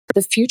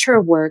The future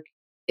of work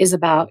is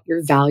about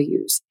your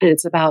values and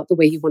it's about the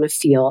way you want to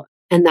feel.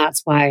 And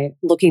that's why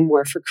looking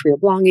more for career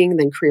belonging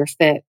than career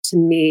fit to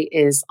me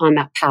is on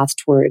that path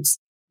towards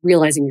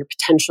realizing your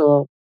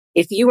potential.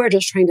 If you are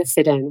just trying to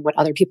fit in what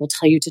other people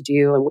tell you to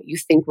do and what you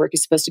think work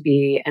is supposed to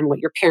be and what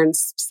your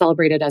parents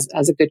celebrated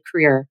as a good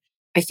career,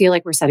 I feel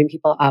like we're setting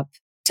people up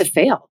to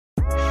fail.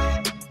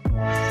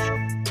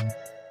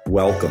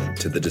 Welcome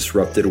to the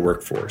Disrupted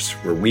Workforce,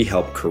 where we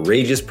help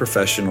courageous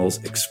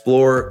professionals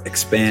explore,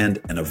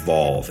 expand, and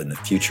evolve in the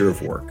future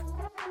of work.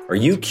 Are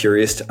you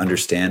curious to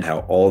understand how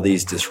all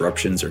these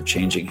disruptions are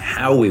changing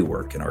how we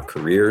work in our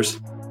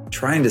careers?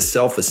 Trying to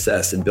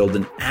self-assess and build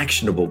an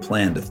actionable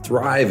plan to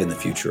thrive in the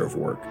future of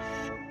work?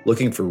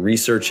 Looking for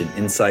research and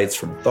insights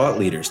from thought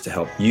leaders to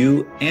help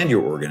you and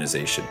your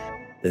organization?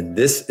 Then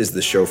this is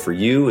the show for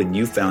you, and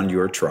you found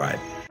your tribe.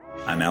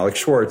 I'm Alex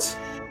Schwartz.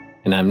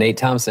 And I'm Nate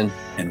Thompson.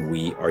 And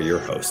we are your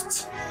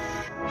hosts.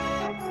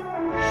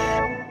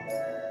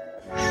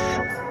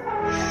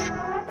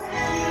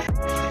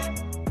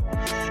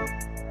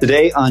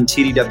 Today on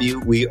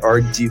TDW, we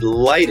are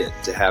delighted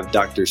to have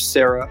Dr.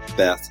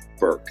 Sarabeth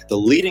Berk, the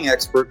leading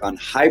expert on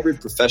hybrid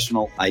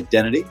professional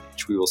identity,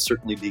 which we will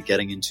certainly be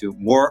getting into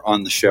more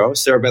on the show.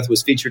 Sarabeth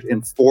was featured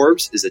in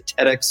Forbes, is a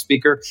TEDx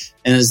speaker,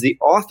 and is the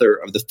author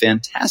of the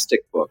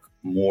fantastic book,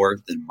 More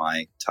Than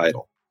My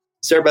Title.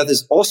 Sarabeth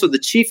is also the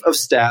chief of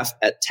staff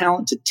at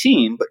Talented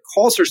Team, but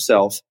calls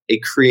herself a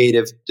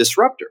creative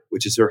disruptor,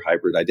 which is her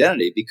hybrid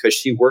identity, because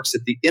she works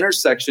at the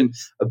intersection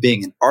of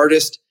being an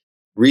artist,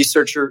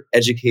 researcher,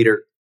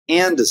 educator,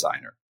 and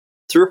designer.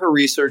 Through her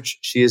research,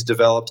 she has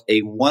developed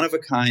a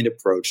one-of-a-kind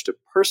approach to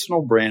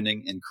personal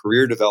branding and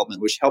career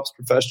development, which helps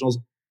professionals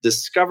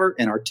discover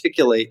and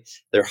articulate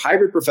their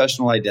hybrid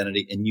professional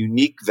identity and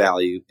unique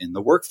value in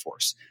the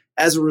workforce.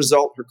 As a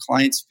result, her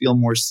clients feel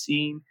more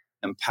seen,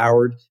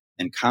 empowered,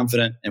 and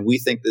confident. And we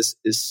think this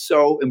is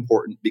so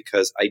important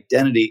because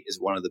identity is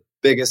one of the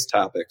biggest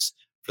topics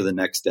for the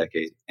next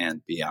decade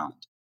and beyond.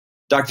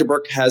 Dr.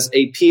 Berk has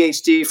a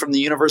PhD from the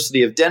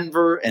University of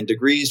Denver and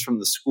degrees from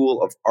the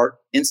School of Art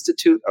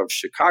Institute of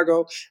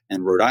Chicago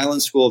and Rhode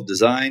Island School of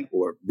Design,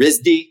 or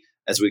RISD,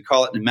 as we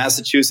call it in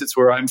Massachusetts,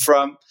 where I'm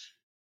from.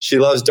 She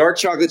loves dark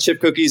chocolate chip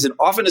cookies and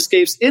often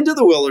escapes into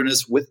the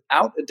wilderness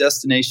without a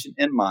destination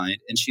in mind.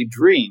 And she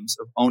dreams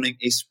of owning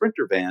a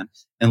Sprinter van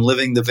and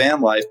living the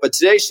van life. But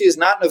today she is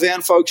not in a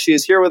van, folks. She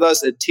is here with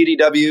us at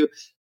TDW.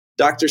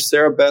 Dr.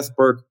 Sarabeth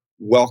Berk,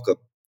 welcome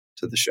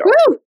to the show.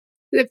 Woo!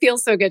 It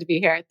feels so good to be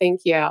here.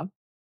 Thank you.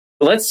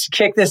 Let's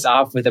kick this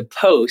off with a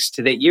post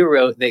that you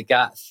wrote that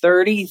got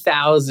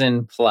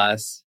 30,000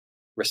 plus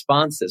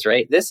responses,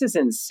 right? This is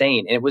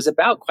insane. And it was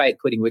about quiet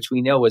quitting, which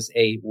we know was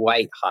a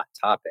white hot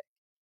topic.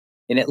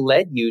 And it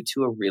led you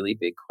to a really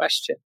big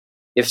question.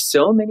 If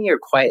so many are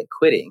quiet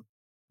quitting,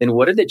 then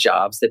what are the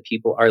jobs that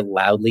people are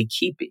loudly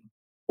keeping?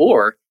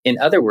 Or in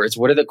other words,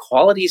 what are the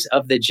qualities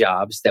of the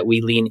jobs that we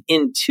lean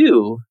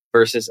into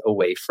versus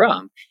away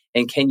from?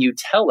 And can you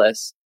tell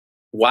us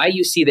why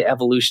you see the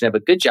evolution of a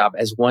good job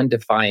as one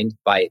defined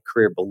by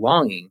career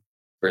belonging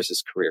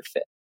versus career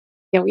fit?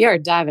 Yeah, we are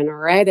diving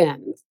right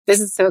in. This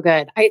is so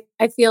good.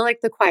 I feel like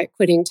the quiet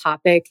quitting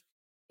topic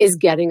is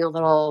getting a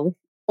little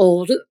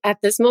old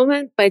at this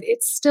moment, but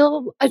it's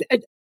still a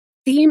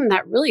theme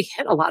that really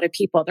hit a lot of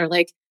people. They're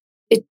like,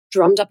 it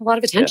drummed up a lot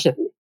of attention.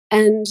 Yeah.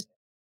 And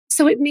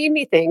so it made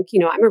me think,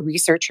 I'm a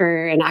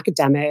researcher and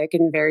academic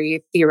and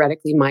very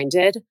theoretically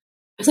minded. I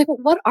was like, well,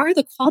 what are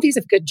the qualities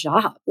of good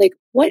job? Like,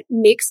 what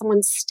makes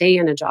someone stay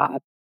in a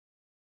job?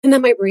 And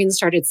then my brain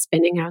started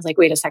spinning. I was like,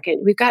 wait a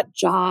second, we've got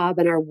job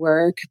and our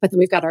work, but then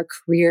we've got our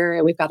career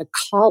and we've got a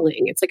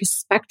calling. It's like a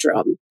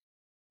spectrum.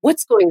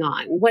 What's going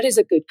on? What is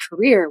a good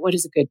career? What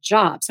is a good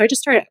job? So I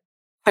just started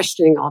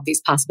questioning all of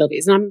these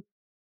possibilities. And I'm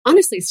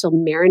honestly still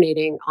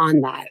marinating on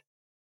that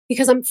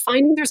because I'm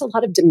finding there's a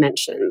lot of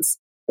dimensions.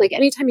 Like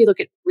anytime you look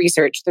at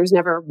research, there's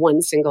never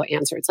one single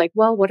answer. It's like,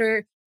 well, what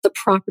are the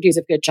properties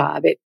of good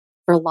job?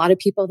 For a lot of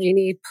people, they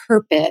need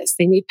purpose,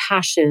 they need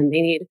passion,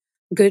 they need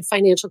good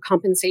financial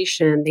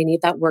compensation, they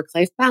need that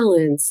work-life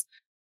balance.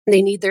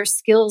 They need their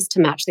skills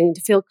to match. They need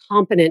to feel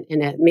competent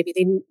in it. Maybe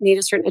they need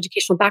a certain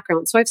educational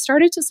background. So I've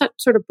started to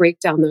sort of break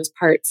down those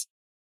parts.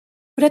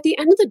 But at the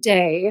end of the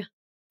day,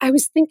 I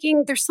was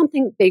thinking there's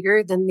something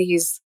bigger than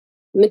these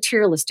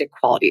materialistic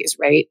qualities,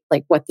 right?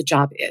 Like what the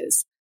job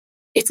is.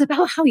 It's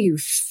about how you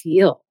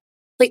feel.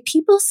 Like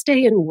people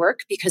stay in work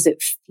because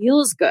it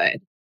feels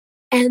good.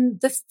 And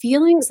the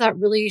feelings that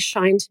really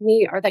shine to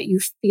me are that you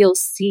feel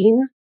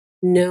seen,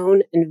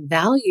 known, and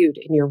valued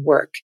in your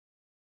work.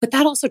 But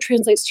that also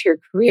translates to your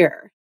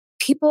career.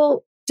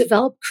 People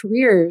develop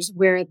careers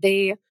where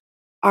they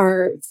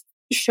are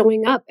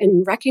showing up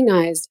and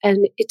recognized,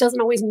 and it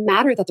doesn't always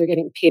matter that they're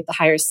getting paid the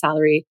highest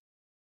salary.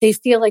 They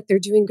feel like they're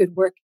doing good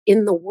work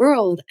in the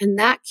world, and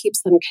that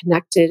keeps them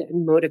connected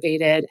and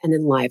motivated and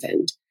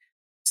enlivened.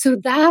 So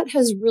that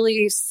has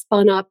really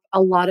spun up a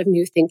lot of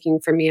new thinking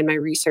for me in my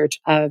research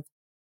of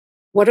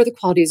what are the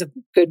qualities of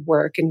good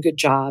work and good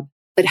job,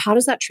 but how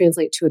does that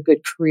translate to a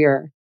good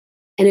career?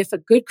 And if a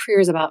good career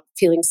is about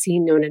feeling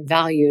seen, known, and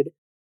valued,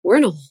 we're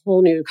in a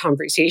whole new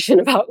conversation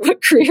about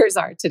what careers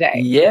are today.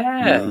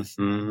 Yeah.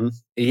 Mm-hmm.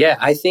 Yeah.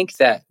 I think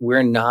that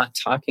we're not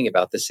talking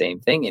about the same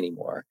thing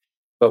anymore,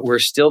 but we're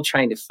still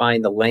trying to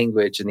find the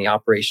language and the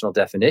operational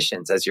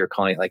definitions, as you're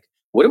calling it. Like,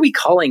 what are we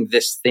calling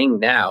this thing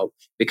now?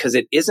 Because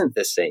it isn't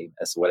the same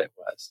as what it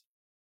was.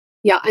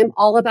 Yeah, I'm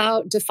all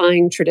about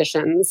defying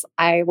traditions.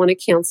 I want to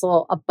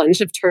cancel a bunch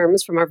of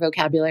terms from our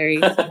vocabulary.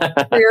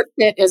 Career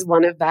fit is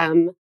one of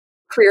them.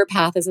 Career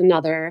path is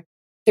another.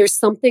 There's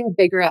something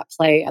bigger at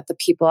play at the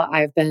people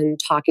I've been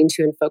talking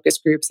to in focus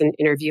groups and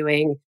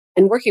interviewing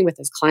and working with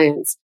as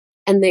clients.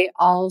 And they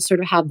all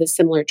sort of have this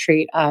similar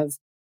trait of,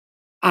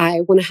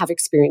 I want to have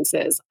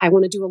experiences. I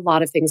want to do a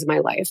lot of things in my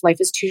life. Life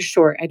is too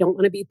short. I don't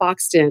want to be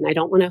boxed in. I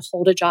don't want to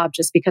hold a job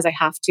just because I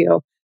have to.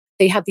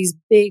 They have these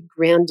big,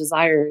 grand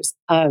desires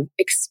of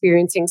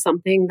experiencing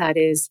something that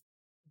is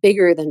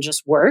bigger than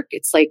just work.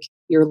 It's like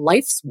your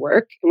life's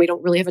work, and we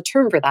don't really have a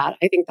term for that.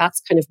 I think that's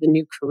kind of the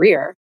new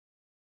career.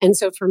 And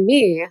so for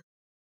me,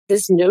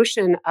 this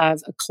notion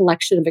of a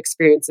collection of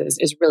experiences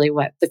is really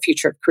what the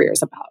future of career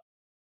is about.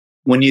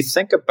 When you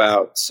think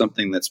about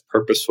something that's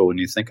purposeful, when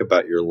you think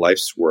about your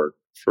life's work,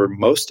 for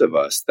most of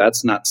us,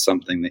 that's not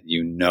something that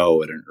you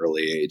know at an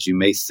early age. You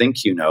may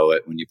think you know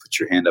it when you put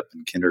your hand up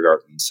in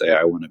kindergarten and say,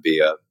 I want to be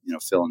a,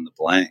 fill in the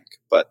blank.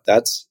 But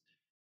that's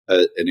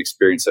an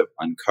experience of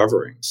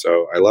uncovering.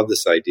 So I love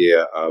this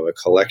idea of a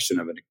collection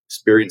of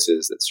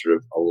experiences that sort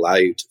of allow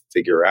you to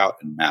figure out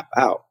and map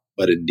out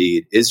what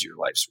indeed is your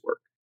life's work.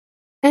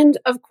 And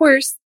of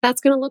course,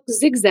 that's going to look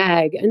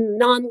zigzag and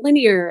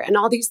nonlinear and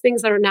all these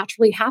things that are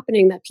naturally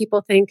happening that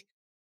people think,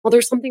 well,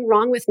 there's something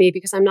wrong with me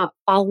because I'm not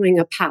following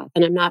a path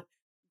and I'm not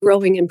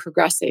growing and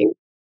progressing.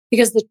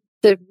 Because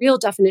the real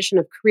definition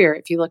of career,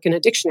 if you look in a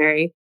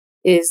dictionary,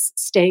 is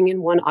staying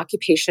in one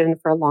occupation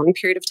for a long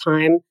period of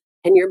time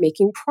and you're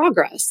making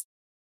progress.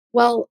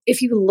 Well,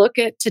 if you look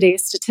at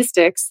today's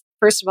statistics,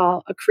 first of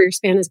all, a career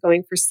span is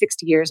going for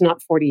 60 years,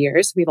 not 40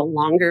 years. We have a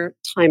longer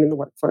time in the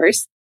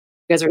workforce.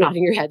 You guys are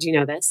nodding your head, you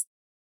know this.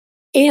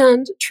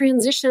 And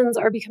transitions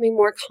are becoming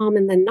more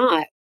common than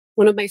not.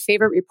 One of my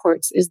favorite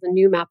reports is the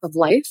new map of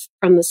life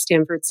from the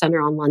Stanford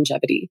Center on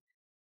Longevity.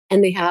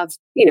 And they have,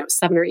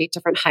 7 or 8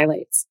 different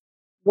highlights.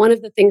 One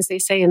of the things they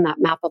say in that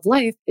map of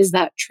life is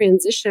that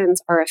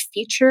transitions are a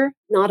feature,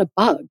 not a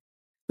bug.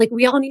 Like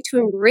we all need to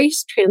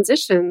embrace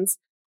transitions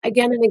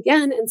again and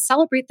again and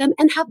celebrate them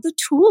and have the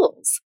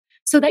tools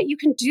so that you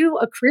can do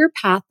a career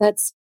path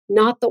that's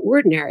not the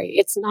ordinary.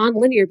 It's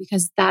nonlinear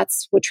because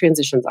that's what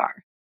transitions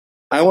are.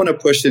 I want to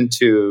push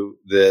into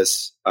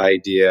this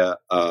idea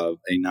of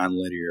a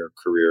nonlinear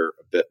career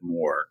a bit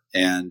more.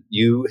 And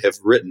you have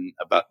written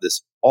about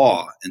this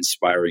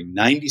awe-inspiring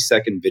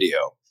 90-second video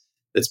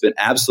that's been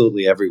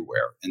absolutely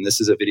everywhere. And this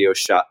is a video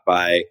shot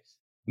by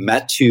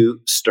Matthew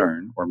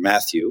Stern, or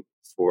Matthew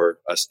for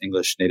us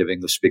native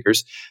English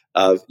speakers,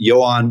 of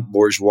Johann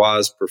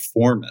Bourgeois'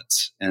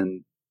 performance.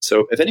 And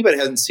so if anybody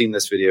hasn't seen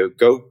this video,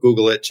 go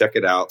Google it, check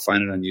it out,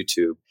 find it on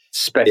YouTube.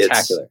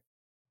 Spectacular.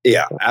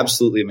 Yeah,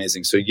 absolutely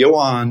amazing. So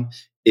Johann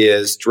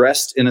is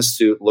dressed in a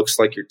suit, looks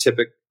like your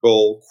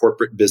typical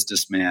corporate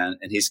businessman,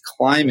 and he's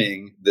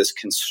climbing this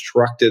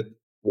constructed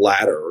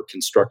ladder or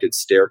constructed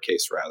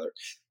staircase rather.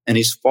 And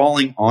he's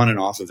falling on and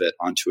off of it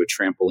onto a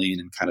trampoline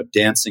and kind of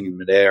dancing in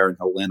midair. And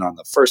he'll land on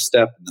the first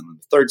step and then on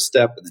the third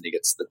step. And then he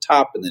gets to the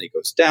top and then he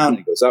goes down and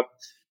he goes up.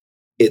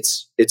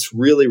 It's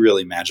really,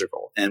 really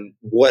magical. And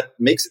what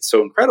makes it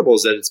so incredible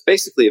is that it's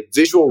basically a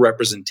visual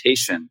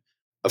representation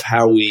of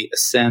how we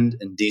ascend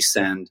and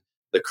descend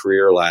the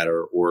career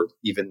ladder, or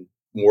even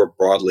more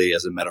broadly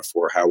as a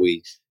metaphor, how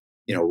we,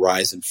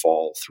 rise and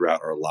fall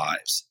throughout our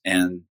lives,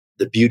 and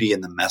the beauty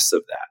and the mess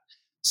of that.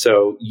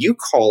 So you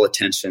call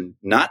attention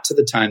not to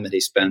the time that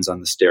he spends on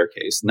the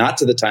staircase, not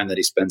to the time that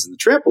he spends in the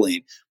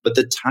trampoline, but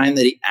the time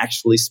that he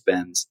actually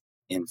spends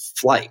in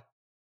flight.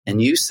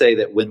 And you say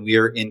that when we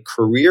are in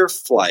career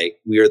flight,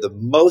 we are the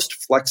most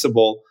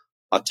flexible,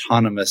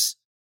 autonomous,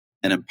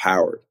 and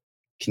empowered.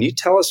 Can you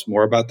tell us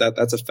more about that?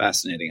 That's a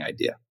fascinating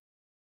idea.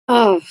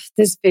 Oh,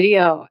 this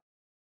video,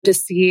 to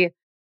see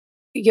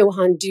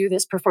Johann do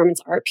this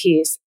performance art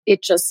piece,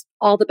 it just,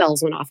 all the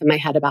bells went off in my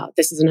head about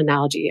this is an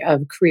analogy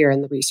of career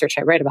and the research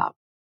I write about.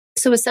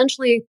 So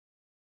essentially,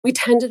 we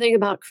tend to think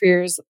about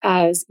careers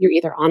as you're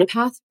either on a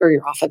path or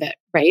you're off of it,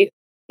 right?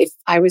 If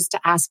I was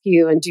to ask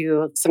you and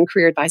do some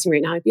career advising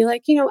right now, I'd be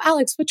like,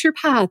 Alex, what's your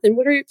path? And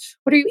what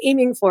are you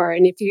aiming for?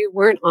 And if you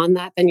weren't on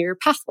that, then you're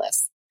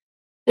pathless.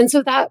 And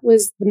so that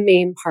was the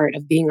main part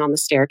of being on the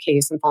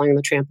staircase and falling on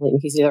the trampoline.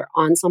 He's either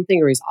on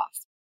something or he's off.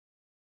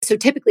 So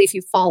typically, if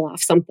you fall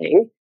off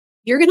something,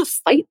 you're going to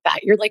fight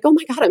that. You're like, oh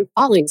my God, I'm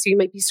falling. So you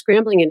might be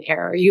scrambling in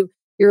air.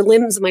 Your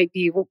limbs might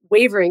be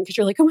wavering because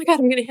you're like, oh my God,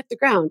 I'm going to hit the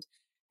ground.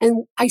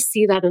 And I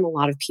see that in a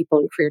lot of people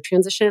in career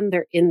transition.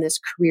 They're in this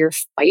career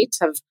fight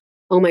of,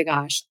 oh my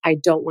gosh, I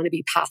don't want to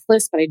be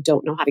pathless, but I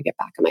don't know how to get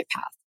back on my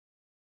path.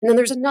 And then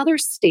there's another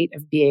state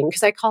of being,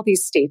 because I call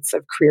these states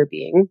of career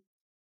being,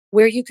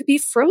 where you could be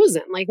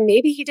frozen. Like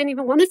maybe he didn't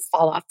even want to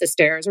fall off the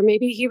stairs, or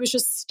maybe he was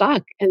just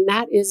stuck. And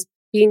that is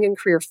being in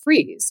career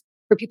freeze,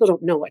 where people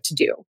don't know what to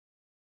do.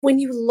 when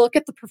you look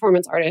at the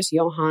performance artist,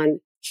 Johan,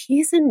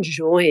 he's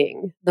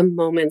enjoying the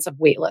moments of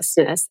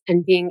weightlessness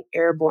and being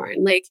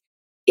airborne. Like,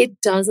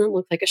 it doesn't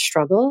look like a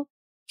struggle.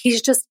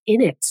 He's just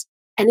in it.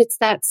 And it's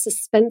that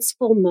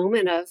suspenseful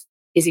moment of,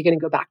 is he going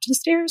to go back to the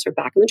stairs or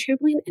back on the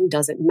trampoline? And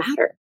does it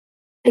matter?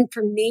 And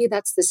for me,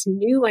 that's this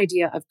new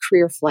idea of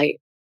career flight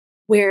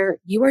where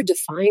you are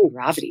defying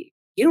gravity.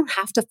 You don't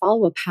have to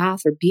follow a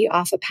path or be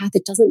off a path.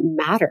 It doesn't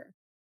matter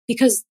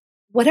because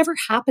whatever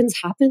happens,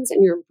 happens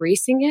and you're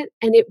embracing it.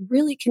 And it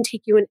really can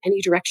take you in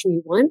any direction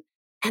you want.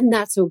 And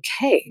that's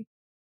okay.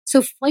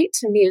 So flight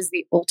to me is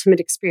the ultimate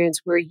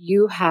experience where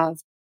you have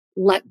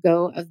let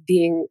go of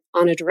being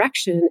on a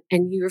direction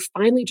and you're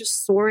finally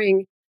just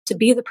soaring to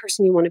be the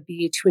person you want to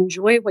be, to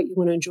enjoy what you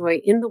want to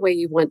enjoy in the way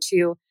you want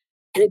to.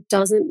 And it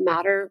doesn't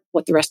matter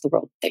what the rest of the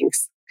world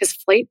thinks because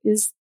flight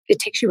it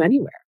takes you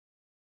anywhere.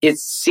 It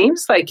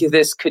seems like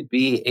this could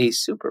be a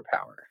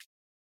superpower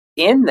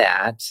in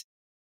that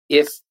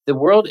if the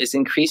world is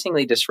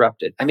increasingly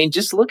disrupted, I mean,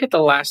 just look at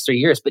the last 3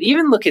 years, but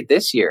even look at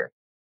this year,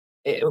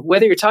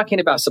 whether you're talking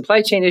about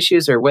supply chain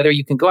issues or whether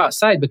you can go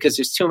outside because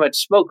there's too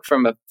much smoke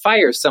from a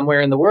fire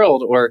somewhere in the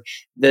world or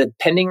the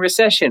pending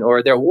recession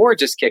or their war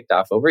just kicked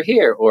off over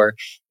here or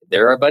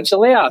there are a bunch of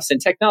layoffs in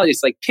technology.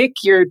 It's like, pick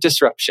your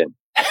disruption.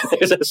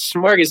 There's a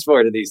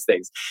smorgasbord of these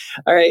things.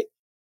 All right.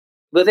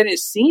 But then it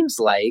seems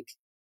like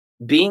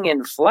being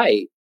in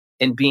flight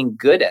and being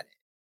good at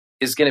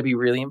it is going to be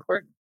really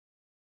important.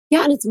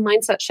 Yeah, and it's a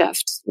mindset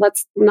shift.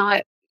 Let's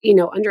not,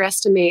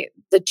 underestimate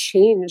the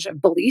change of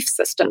belief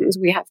systems.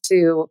 We have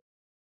to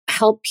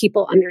help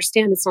people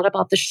understand it's not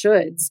about the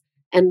shoulds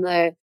and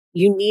the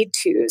you need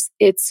tos.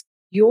 It's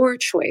your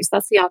choice.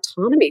 That's the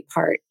autonomy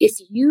part. If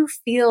you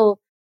feel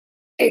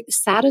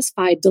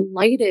satisfied,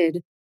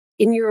 delighted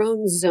in your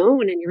own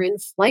zone and you're in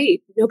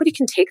flight, nobody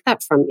can take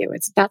that from you.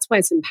 That's why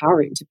it's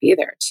empowering to be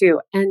there too.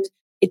 And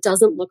it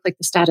doesn't look like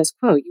the status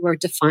quo. You are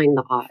defying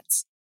the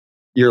odds.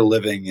 You're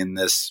living in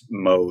this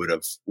mode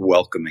of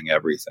welcoming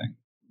everything,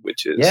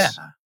 which is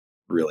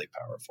really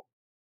powerful.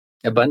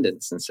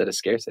 Abundance instead of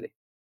scarcity.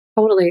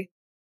 Totally.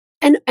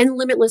 And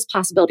limitless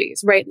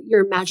possibilities, right?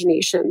 Your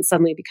imagination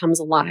suddenly becomes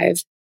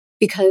alive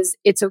because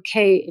it's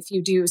okay if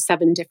you do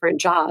 7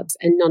 different jobs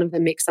and none of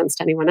them make sense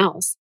to anyone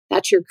else.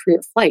 That's your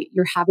career flight.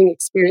 You're having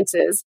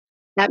experiences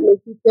that make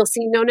you feel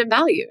seen, known, and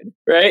valued.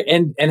 Right.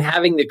 And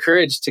having the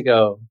courage to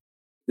go,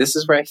 this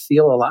is where I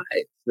feel alive.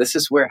 This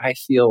is where I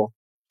feel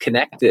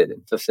connected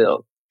and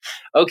fulfilled.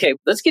 Okay,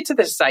 let's get to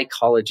the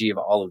psychology of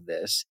all of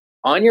this.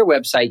 On your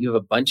website, you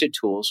have a bunch of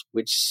tools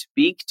which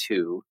speak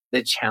to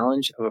the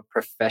challenge of a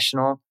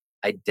professional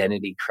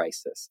identity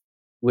crisis,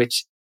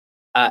 which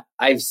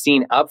I've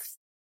seen up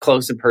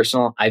close and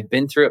personal. I've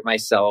been through it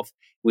myself.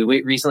 We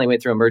recently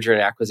went through a merger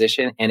and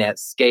acquisition, and at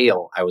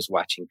scale, I was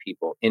watching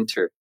people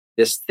enter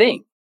this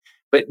thing,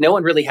 but no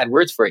one really had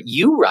words for it.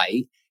 You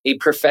write, a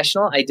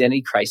professional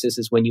identity crisis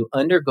is when you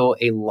undergo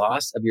a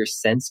loss of your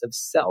sense of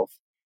self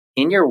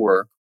in your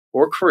work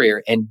or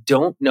career and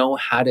don't know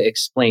how to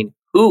explain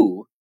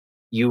who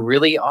you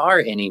really are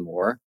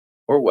anymore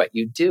or what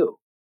you do.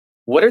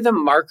 What are the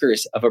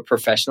markers of a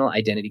professional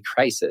identity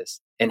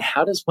crisis and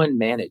how does one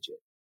manage it?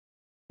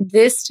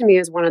 This to me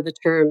is one of the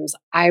terms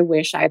I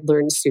wish I'd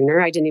learned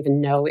sooner. I didn't even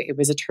know it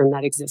was a term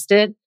that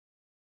existed.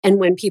 And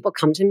when people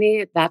come to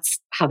me, that's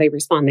how they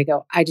respond. They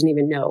go, I didn't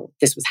even know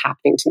this was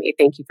happening to me.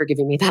 Thank you for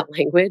giving me that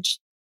language.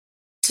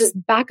 To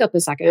back up a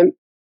second,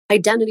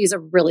 identity is a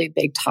really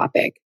big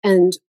topic.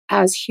 And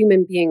as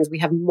human beings, we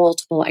have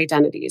multiple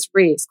identities: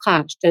 race,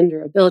 class,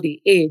 gender,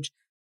 ability, age,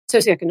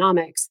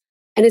 socioeconomics.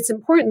 And it's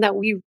important that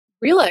we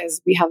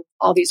realize we have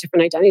all these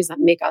different identities that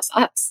make us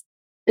us.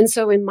 And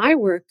so in my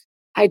work,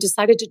 I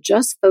decided to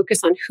just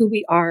focus on who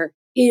we are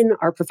in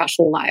our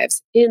professional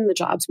lives, in the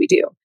jobs we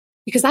do,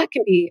 because that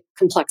can be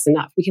complex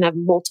enough. We can have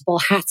multiple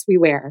hats we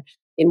wear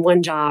in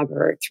one job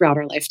or throughout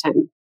our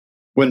lifetime.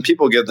 When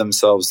people give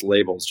themselves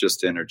labels,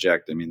 just to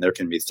interject, I mean, there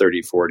can be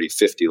 30, 40,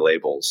 50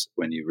 labels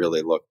when you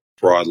really look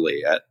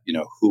broadly at,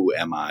 who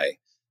am I?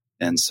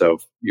 And so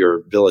your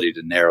ability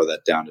to narrow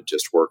that down to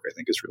just work, I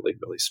think is really,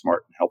 really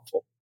smart and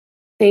helpful.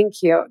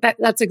 Thank you.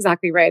 That's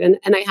exactly right.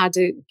 And I had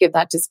to give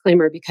that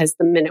disclaimer because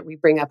the minute we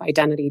bring up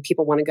identity,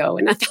 people want to go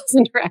in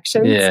 1,000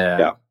 directions.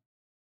 Yeah.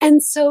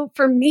 And so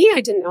for me, I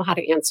didn't know how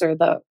to answer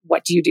the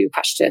what do you do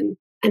question.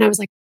 And I was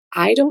like,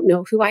 I don't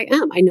know who I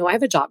am. I know I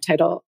have a job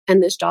title,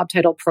 and this job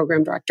title,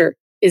 program director,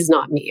 is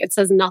not me. It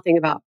says nothing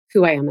about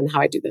who I am and how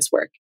I do this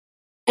work.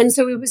 And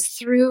so it was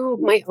through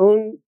my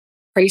own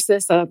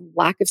crisis of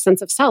lack of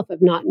sense of self,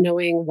 of not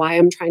knowing why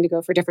I'm trying to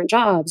go for different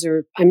jobs,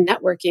 or I'm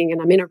networking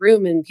and I'm in a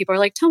room and people are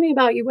like, tell me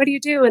about you. What do you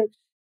do? And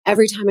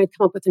every time I'd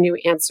come up with a new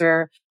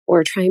answer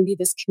or try and be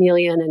this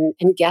chameleon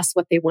and guess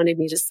what they wanted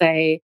me to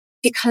say,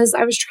 because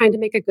I was trying to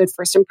make a good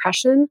first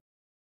impression.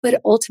 But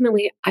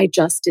ultimately, I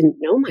just didn't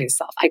know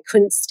myself. I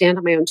couldn't stand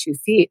on my own 2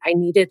 feet. I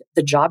needed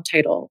the job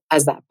title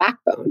as that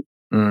backbone.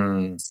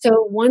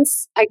 So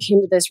once I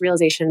came to this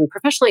realization,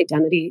 professional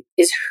identity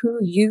is who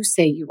you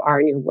say you are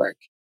in your work.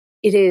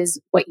 It is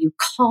what you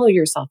call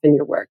yourself in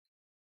your work.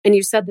 And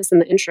you said this in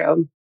the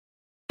intro.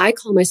 I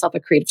call myself a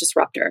creative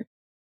disruptor.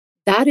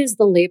 That is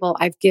the label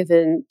I've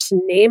given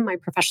to name my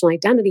professional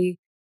identity.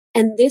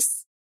 And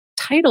this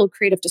title,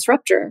 creative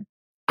disruptor,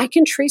 I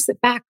can trace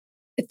it back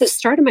at the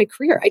start of my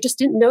career. I just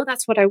didn't know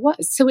that's what I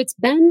was. So it's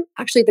been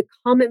actually the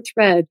common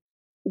thread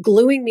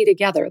gluing me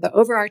together, the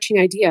overarching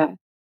idea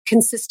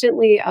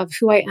consistently of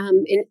who I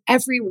am in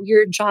every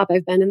weird job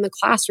I've been in the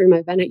classroom,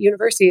 I've been at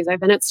universities, I've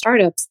been at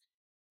startups.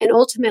 And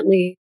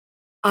ultimately,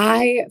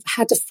 I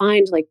had to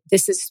find like,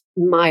 this is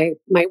my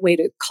way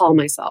to call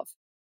myself.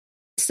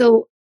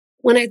 So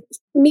when I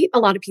meet a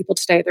lot of people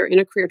today, they're in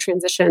a career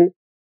transition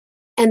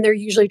and they're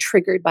usually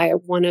triggered by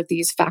one of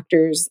these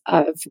factors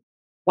of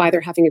why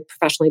they're having a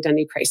professional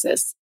identity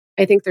crisis.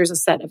 I think there's a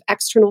set of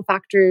external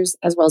factors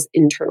as well as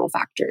internal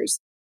factors.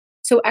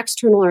 So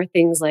external are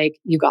things like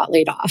you got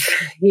laid off,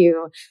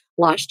 you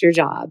lost your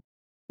job,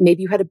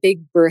 maybe you had a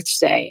big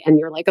birthday and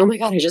you're like, oh my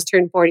God, I just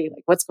turned 40.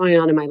 Like, what's going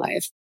on in my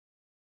life?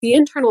 The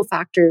internal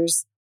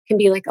factors can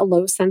be like a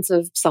low sense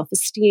of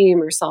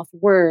self-esteem or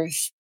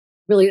self-worth,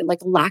 really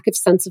like a lack of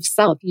sense of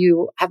self.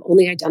 You have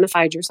only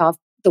identified yourself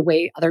the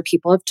way other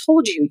people have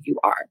told you you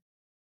are.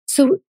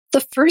 So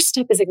the first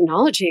step is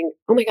acknowledging,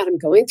 oh my God, I'm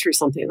going through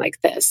something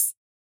like this.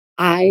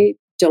 I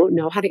don't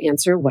know how to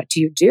answer. What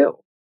do you do?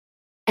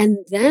 And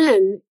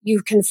then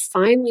you can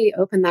finally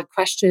open that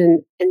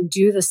question and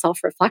do the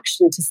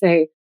self-reflection to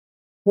say,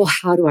 well,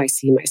 how do I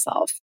see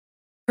myself?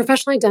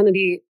 Professional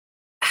identity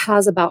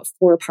has about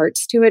 4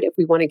 parts to it if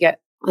we want to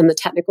get on the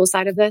technical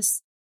side of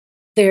this.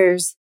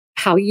 There's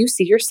how you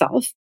see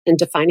yourself and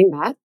defining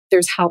that.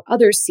 There's how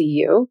others see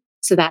you.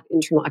 So that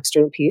internal,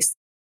 external piece.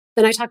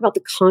 Then I talk about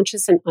the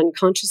conscious and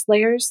unconscious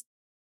layers.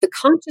 The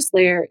conscious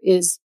layer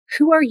is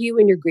who are you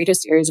in your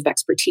greatest areas of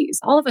expertise?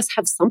 All of us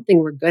have something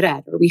we're good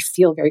at or we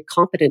feel very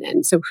competent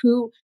in. So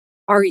who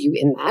are you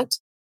in that?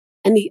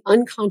 And the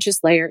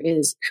unconscious layer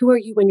is who are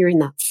you when you're in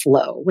that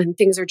flow, when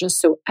things are just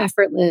so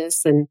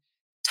effortless and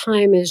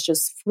time is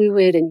just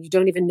fluid and you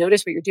don't even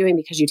notice what you're doing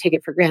because you take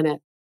it for granted.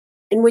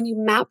 And when you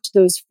mapped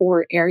those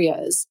 4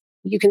 areas,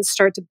 you can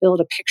start to build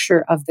a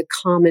picture of the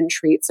common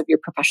traits of your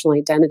professional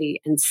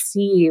identity and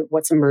see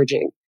what's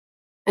emerging.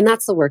 And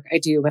that's the work I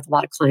do with a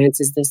lot of clients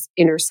is this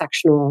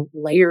intersectional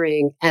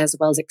layering as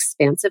well as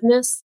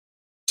expansiveness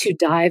to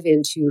dive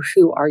into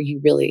who are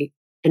you really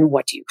and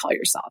what do you call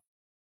yourself?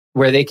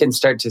 Where they can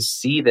start to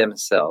see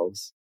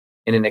themselves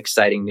in an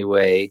exciting new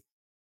way.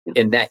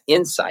 And that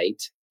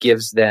insight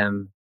gives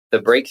them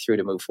the breakthrough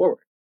to move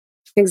forward.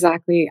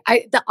 Exactly.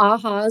 The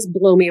ahas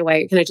blow me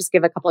away. Can I just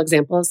give a couple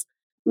examples?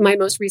 My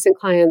most recent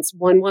clients,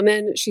 one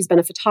woman, she's been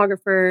a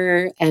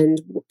photographer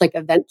and like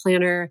event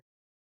planner.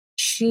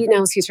 She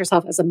now sees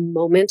herself as a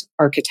moment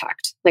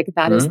architect. Like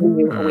that is the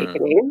new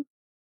awakening.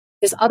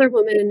 This other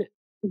woman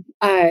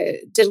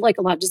did like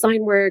a lot of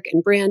design work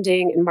and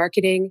branding and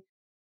marketing.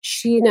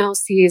 She now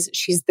sees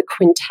she's the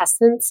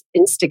quintessence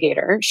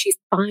instigator. She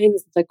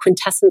finds the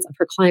quintessence of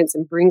her clients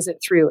and brings it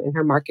through in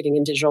her marketing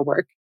and digital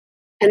work.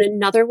 And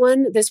another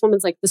one, this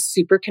woman's like the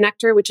super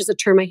connector, which is a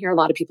term I hear a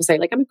lot of people say,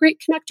 like, I'm a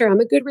great connector. I'm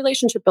a good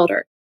relationship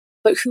builder.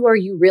 But who are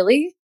you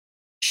really?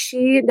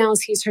 She now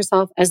sees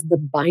herself as the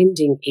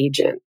binding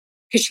agent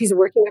because she's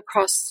working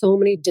across so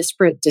many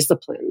disparate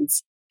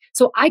disciplines.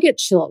 So I get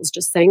chills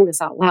just saying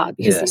this out loud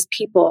because these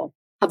people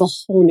have a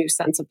whole new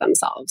sense of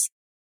themselves.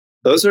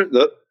 Those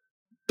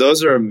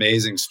are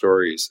amazing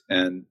stories.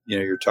 And,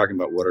 you're talking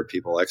about what are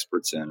people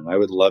experts in. And I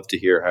would love to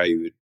hear how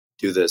you would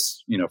do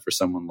this, for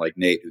someone like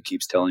Nate, who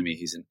keeps telling me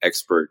he's an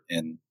expert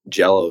in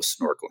Jello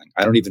snorkeling.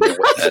 I don't even know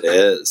what that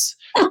is,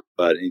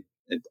 but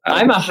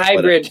I'm a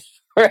hybrid.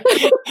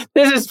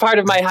 This is part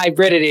of my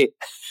hybridity.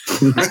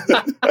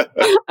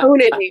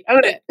 Own it, Nate.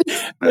 Own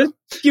it.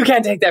 You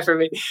can't take that from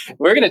me.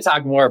 We're going to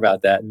talk more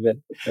about that.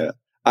 Yeah.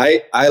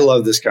 I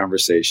love this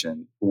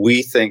conversation.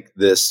 We think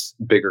this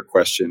bigger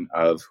question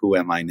of who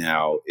am I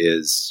now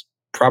is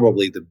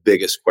probably the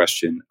biggest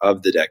question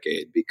of the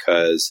decade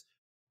because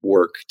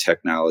work,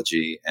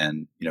 technology,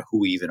 and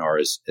who we even are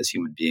as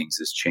human beings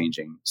is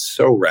changing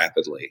so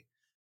rapidly.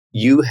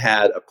 You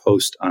had a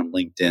post on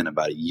LinkedIn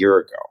about a year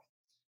ago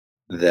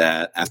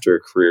that after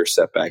a career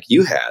setback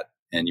you had,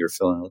 and you're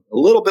feeling a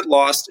little bit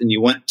lost, and you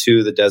went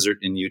to the desert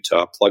in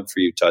Utah. Plug for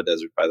Utah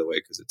Desert, by the way,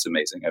 because it's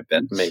amazing. I've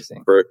been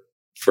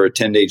for a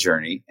 10-day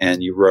journey,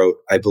 and you wrote,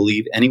 I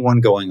believe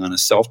anyone going on a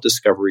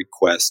self-discovery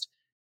quest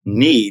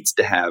needs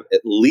to have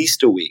at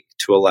least a week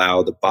to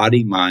allow the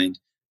body, mind,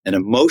 and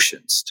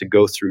emotions to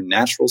go through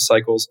natural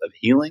cycles of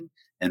healing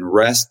and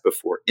rest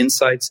before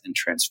insights and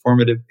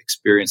transformative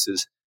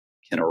experiences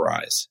can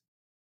arise.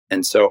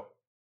 And so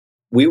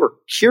we were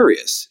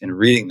curious in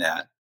reading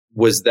that.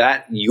 Was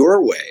that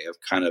your way of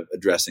kind of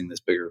addressing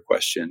this bigger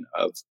question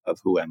of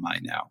who am I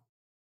now?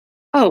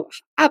 Oh,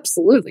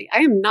 absolutely. I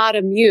am not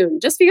immune.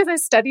 Just because I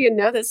study and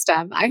know this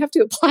stuff, I have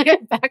to apply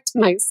it back to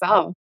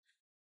myself.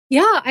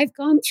 Yeah, I've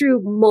gone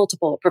through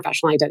multiple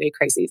professional identity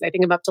crises. I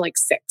think I'm up to like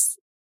 6.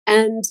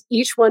 And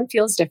each one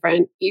feels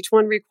different. Each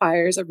one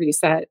requires a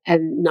reset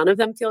and none of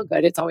them feel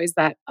good. It's always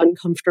that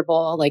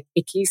uncomfortable, like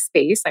icky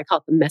space. I call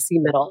it the messy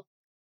middle.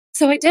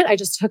 So I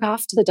just took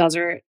off to the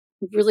desert.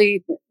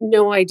 really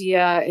no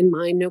idea in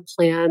mind, no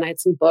plan. I had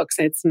some books,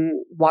 I had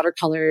some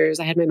watercolors,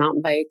 I had my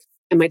mountain bike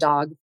and my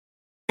dog.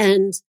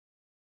 And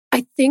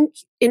I think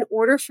in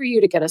order for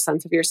you to get a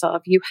sense of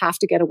yourself, you have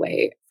to get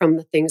away from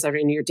the things that are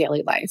in your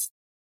daily life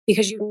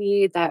because you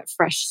need that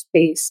fresh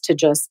space to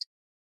just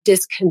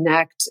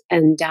disconnect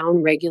and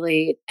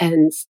downregulate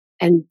and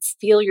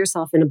feel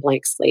yourself in a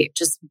blank slate.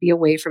 Just be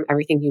away from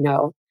everything you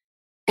know.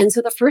 And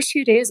so the first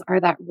few days are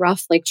that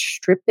rough, like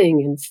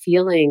stripping and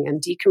feeling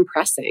and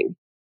decompressing.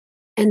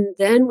 And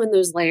then when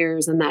those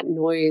layers and that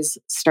noise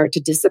start to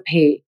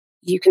dissipate,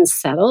 you can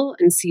settle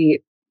and see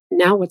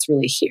now what's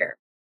really here.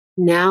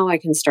 Now I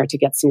can start to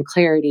get some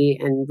clarity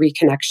and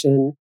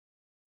reconnection.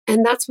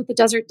 And that's what the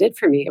desert did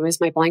for me. It was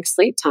my blank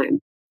slate time.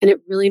 And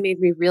it really made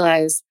me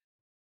realize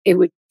it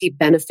would be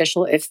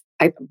beneficial if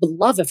I would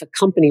love if a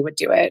company would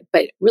do it,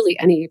 but really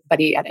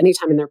anybody at any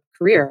time in their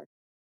career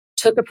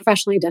took a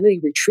professional identity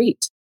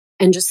retreat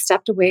and just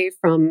stepped away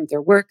from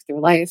their work, their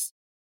life.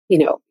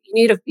 You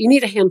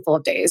need a handful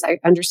of days. I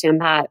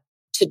understand that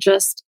to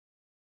just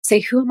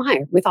say, who am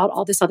I without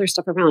all this other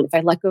stuff around? If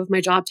I let go of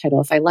my job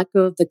title, if I let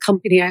go of the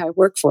company I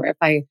work for, if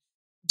I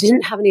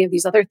didn't have any of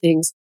these other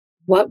things,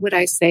 what would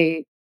I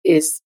say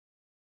is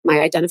my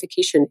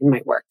identification in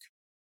my work?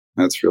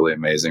 That's really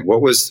amazing.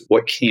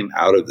 What came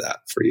out of that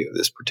for you,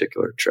 this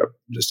particular trip?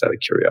 Just out of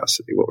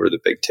curiosity, what were the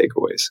big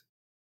takeaways?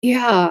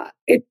 Yeah,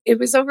 it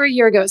was over a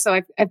year ago, so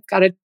I've got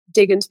to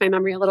dig into my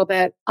memory a little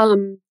bit.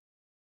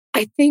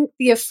 I think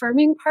the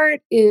affirming part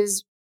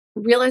is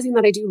realizing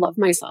that I do love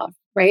myself,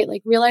 right?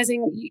 Like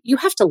realizing you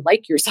have to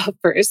like yourself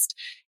first.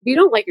 If you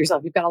don't like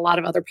yourself, you've got a lot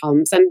of other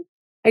problems. And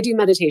I do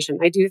meditation,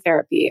 I do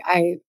therapy,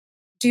 I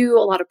do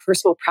a lot of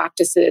personal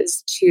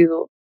practices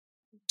to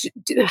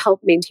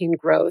help maintain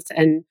growth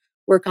and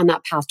work on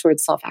that path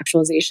towards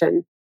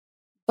self-actualization.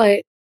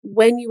 But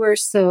when you are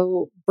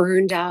so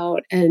burned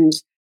out and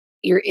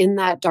you're in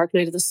that dark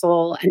night of the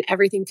soul and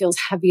everything feels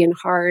heavy and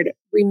hard,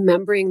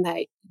 remembering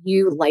that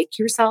you like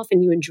yourself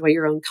and you enjoy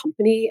your own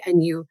company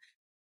and you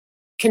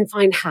can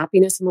find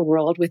happiness in the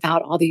world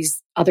without all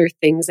these other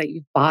things that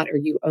you've bought or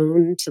you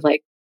own to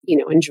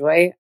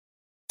enjoy.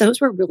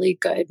 Those were really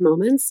good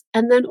moments.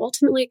 And then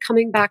ultimately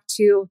coming back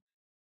to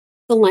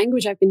the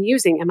language I've been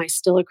using. Am I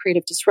still a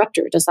creative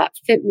disruptor? Does that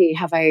fit me?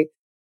 Have I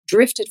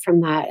drifted from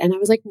that? And I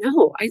was like,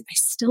 no, I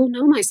still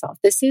know myself.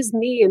 This is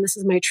me and this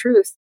is my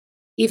truth.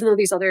 Even though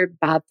these other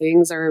bad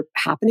things are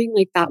happening,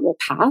 like that will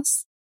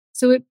pass.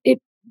 So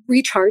it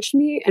recharged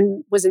me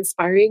and was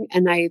inspiring.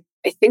 And I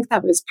think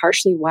that was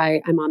partially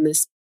why I'm on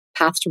this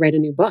path to write a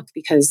new book,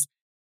 because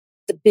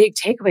the big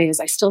takeaway is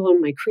I still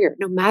own my career.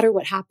 No matter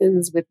what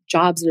happens with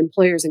jobs and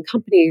employers and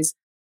companies,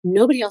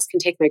 nobody else can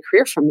take my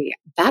career from me.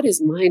 That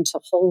is mine to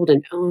hold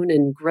and own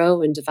and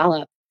grow and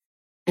develop.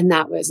 And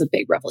that was a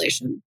big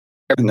revelation.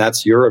 And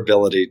that's your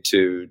ability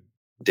to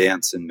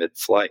dance in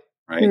mid-flight,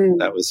 right?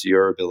 That was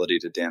your ability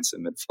to dance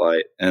in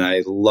mid-flight. And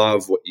I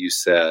love what you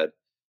said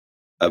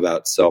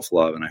about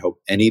self-love. And I hope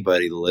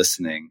anybody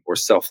listening or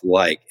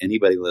self-like,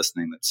 anybody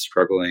listening that's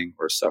struggling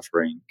or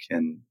suffering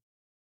can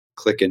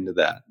click into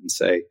that and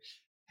say,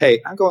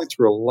 hey, I'm going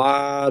through a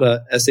lot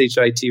of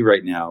SHIT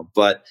right now,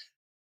 but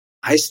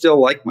I still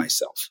like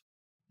myself.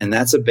 And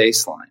that's a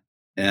baseline.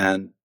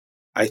 And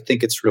I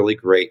think it's really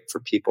great for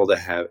people to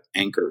have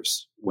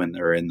anchors when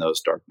they're in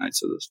those dark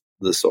nights of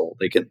the soul.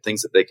 They get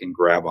things that they can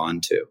grab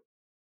onto.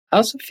 I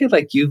also feel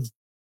like you've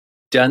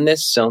done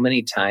this so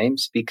many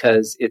times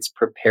because it's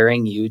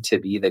preparing you to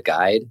be the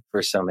guide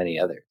for so many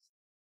others,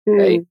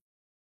 right?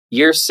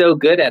 You're so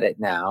good at it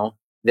now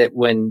that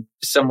when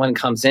someone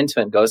comes into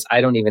it and goes,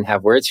 I don't even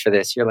have words for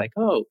this, you're like,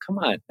 oh, come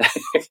on.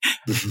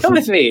 Come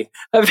with me.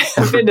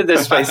 I've been to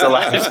this place a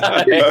lot of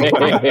times.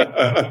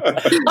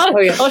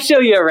 I'll show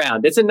you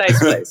around. It's a nice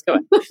place.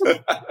 Come on.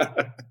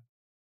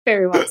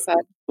 Very well said.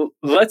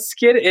 Let's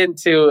get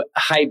into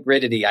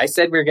hybridity. I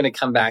said we were going to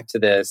come back to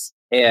this.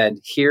 And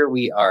here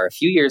we are. A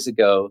few years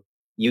ago,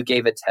 you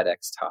gave a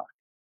TEDx talk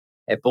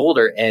at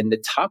Boulder. And the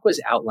talk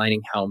was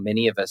outlining how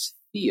many of us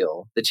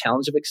feel the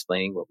challenge of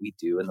explaining what we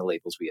do and the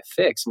labels we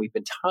affix. And we've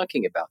been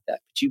talking about that.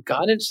 But you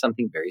got into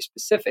something very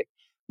specific.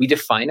 We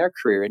define our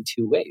career in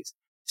two ways.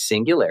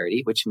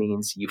 Singularity, which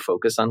means you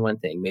focus on one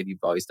thing. Maybe you've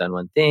always done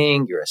one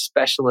thing. You're a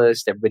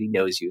specialist. Everybody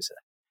knows you as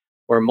that.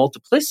 Or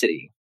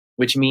multiplicity,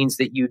 which means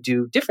that you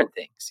do different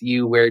things.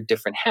 You wear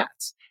different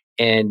hats.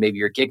 And maybe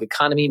you're gig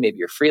economy, maybe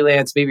you're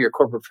freelance, maybe you're a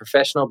corporate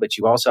professional, but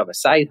you also have a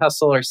side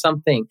hustle or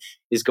something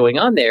is going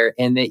on there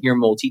and that you're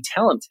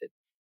multi-talented.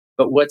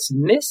 But what's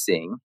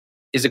missing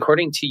is,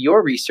 according to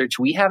your research,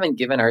 we haven't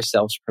given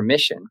ourselves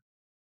permission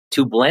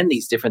to blend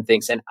these different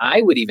things. And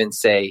I would even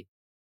say,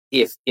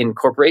 if in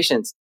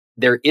corporations,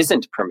 there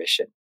isn't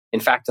permission. In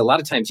fact, a lot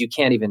of times you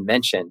can't even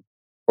mention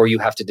or you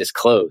have to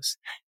disclose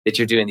that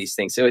you're doing these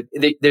things. So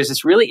there's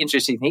this really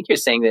interesting thing. You're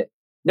saying that,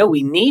 no,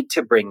 we need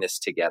to bring this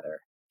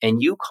together. And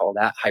you call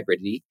that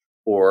hybridity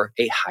or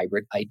a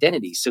hybrid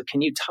identity. So can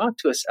you talk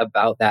to us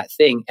about that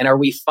thing? And are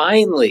we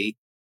finally,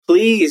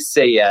 please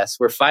say yes,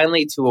 we're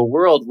finally to a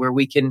world where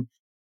we can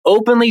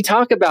openly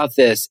talk about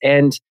this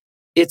and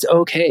it's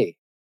okay?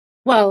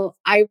 Well,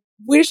 I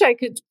wish I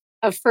could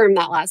affirm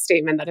that last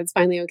statement that it's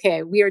finally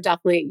okay. We are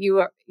definitely,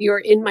 you're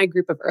in my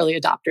group of early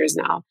adopters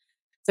now.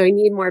 So I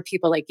need more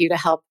people like you to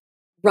help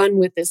run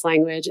with this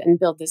language and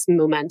build this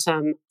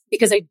momentum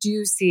because I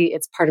do see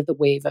it's part of the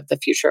wave of the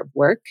future of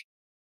work.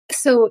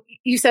 So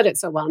you said it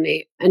so well,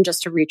 Nate. And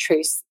just to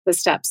retrace the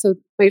steps. So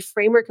my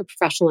framework of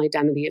professional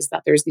identity is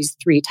that there's these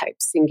three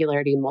types: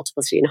 singularity,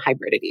 multiplicity, and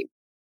hybridity.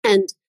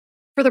 And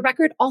for the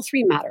record, all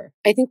three matter.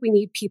 I think we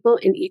need people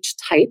in each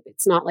type.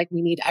 It's not like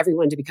we need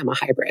everyone to become a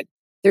hybrid.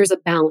 There's a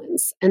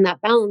balance. And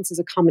that balance is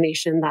a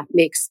combination that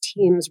makes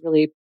teams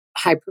really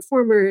high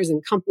performers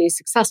and companies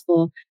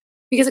successful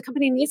because a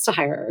company needs to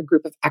hire a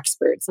group of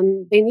experts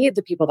and they need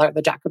the people that are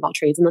the jack of all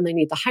trades and then they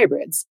need the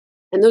hybrids.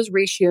 And those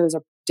ratios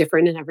are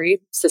different in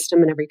every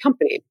system and every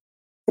company.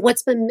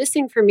 What's been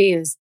missing for me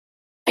is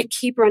I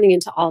keep running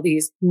into all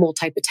these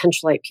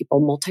multi-potentialite people,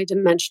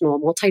 multi-dimensional,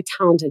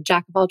 multi-talented,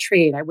 jack of all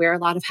trade. I wear a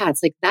lot of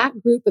hats. Like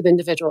that group of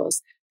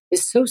individuals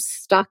is so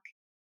stuck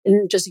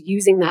in just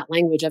using that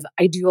language of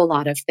I do a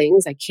lot of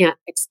things. I can't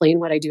explain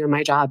what I do in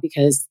my job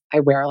because I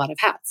wear a lot of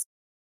hats.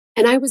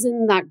 And I was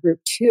in that group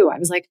too. I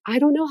was like, I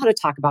don't know how to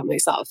talk about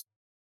myself.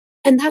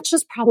 And that's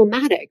just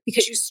problematic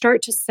because you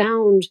start to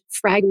sound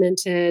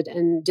fragmented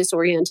and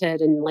disoriented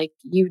and like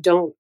you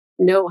don't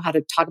know how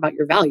to talk about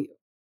your value.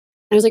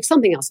 And I was like,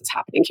 something else is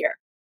happening here.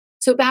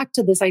 So back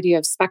to this idea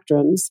of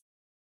spectrums,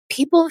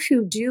 people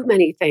who do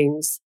many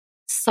things,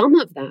 some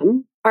of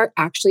them are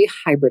actually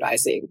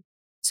hybridizing.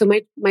 So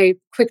my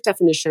quick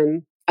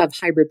definition of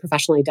hybrid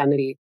professional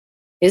identity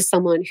is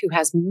someone who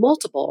has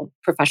multiple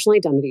professional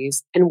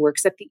identities and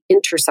works at the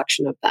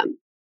intersection of them.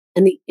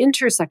 And the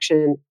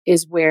intersection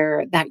is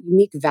where that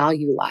unique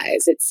value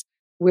lies. It's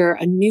where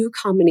a new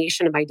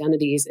combination of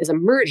identities is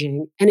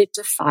emerging and it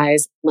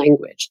defies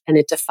language and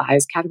it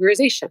defies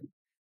categorization.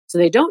 So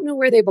they don't know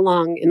where they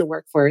belong in the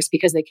workforce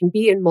because they can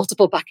be in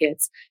multiple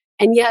buckets.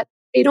 And yet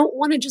they don't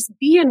want to just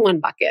be in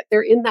one bucket.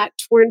 They're in that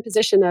torn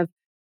position of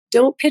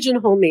don't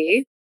pigeonhole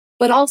me,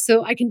 but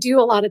also I can do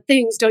a lot of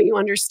things. Don't you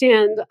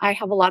understand? I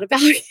have a lot of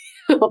value.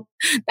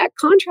 That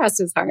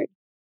contrast is hard.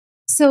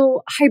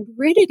 So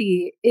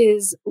hybridity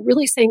is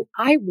really saying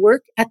I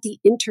work at the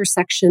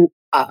intersection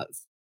of.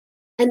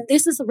 And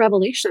this is a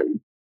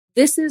revelation.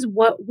 This is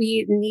what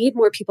we need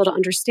more people to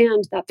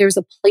understand, that there's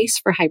a place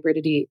for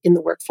hybridity in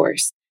the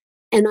workforce.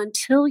 And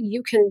until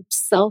you can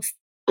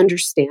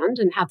self-understand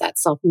and have that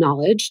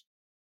self-knowledge,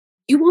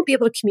 you won't be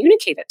able to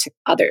communicate it to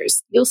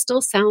others. You'll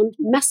still sound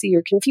messy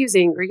or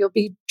confusing, or you'll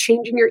be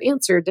changing your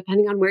answer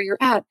depending on where you're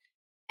at.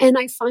 And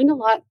I find a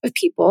lot of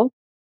people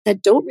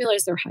that don't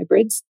realize they're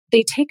hybrids.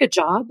 They take a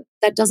job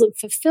that doesn't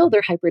fulfill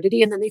their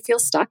hybridity and then they feel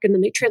stuck and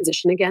then they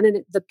transition again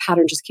and the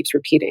pattern just keeps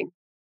repeating.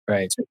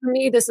 Right. So for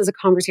me, this is a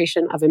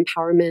conversation of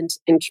empowerment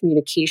and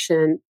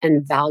communication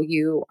and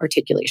value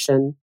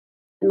articulation.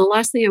 And the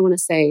last thing I want to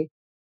say,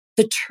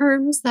 the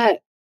terms that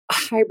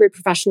hybrid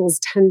professionals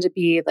tend to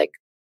be like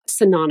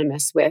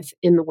synonymous with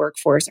in the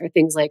workforce are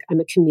things like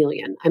I'm a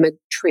chameleon, I'm a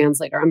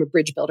translator, I'm a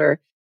bridge builder.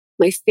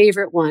 My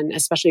favorite one,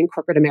 especially in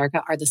corporate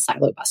America, are the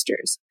silo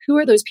busters. Who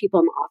are those people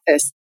in the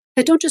office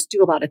that don't just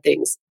do a lot of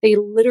things? They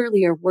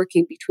literally are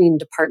working between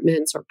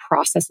departments or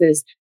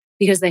processes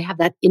because they have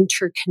that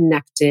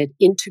interconnected,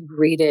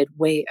 integrated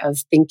way of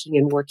thinking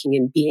and working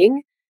and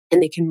being,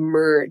 and they can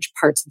merge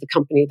parts of the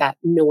company that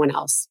no one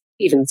else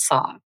even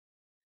saw.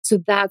 So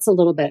that's a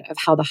little bit of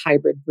how the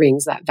hybrid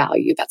brings that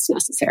value that's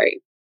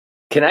necessary.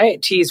 Can I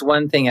tease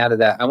one thing out of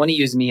that? I want to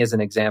use me as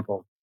an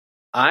example.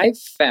 I've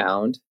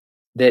found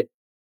that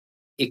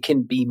it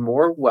can be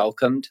more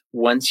welcomed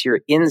once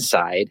you're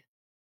inside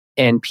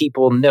and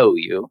people know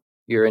you,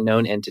 you're a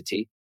known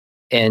entity,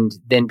 and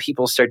then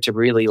people start to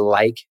really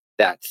like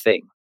that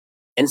thing.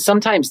 And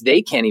sometimes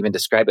they can't even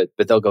describe it,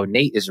 but they'll go,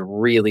 Nate is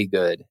really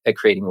good at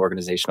creating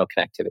organizational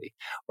connectivity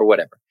or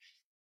whatever.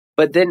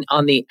 But then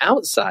on the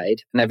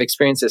outside, and I've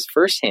experienced this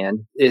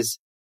firsthand, is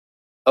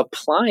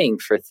applying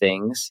for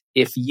things.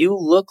 If you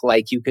look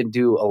like you can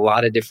do a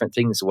lot of different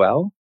things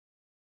well,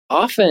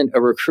 often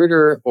a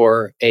recruiter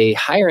or a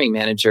hiring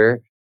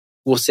manager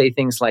will say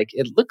things like,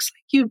 it looks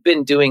like you've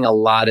been doing a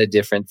lot of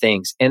different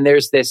things. And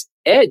there's this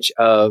edge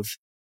of,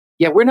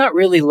 yeah, we're not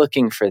really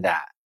looking for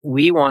that.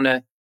 We want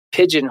to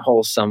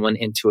pigeonhole someone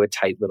into a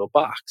tight little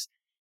box.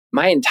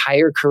 My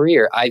entire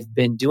career, I've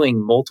been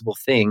doing multiple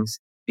things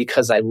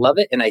because I love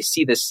it. And I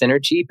see the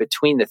synergy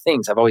between the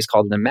things. I've always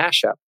called it a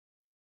mashup.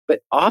 But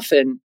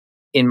often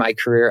in my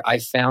career, I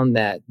found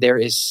that there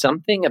is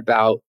something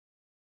about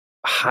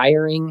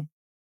hiring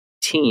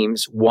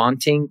teams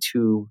wanting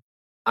to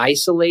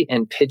isolate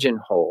and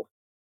pigeonhole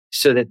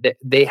so that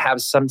they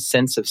have some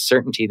sense of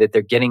certainty that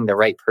they're getting the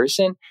right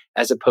person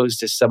as opposed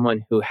to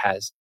someone who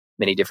has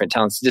many different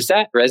talents. Does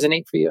that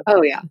resonate for you?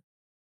 Oh, yeah.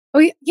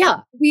 Oh,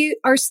 yeah. We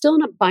are still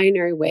in a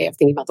binary way of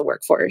thinking about the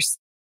workforce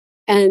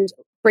and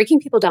breaking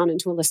people down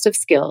into a list of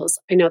skills.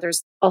 I know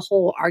there's a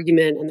whole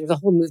argument and there's a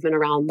whole movement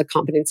around the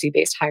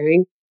competency-based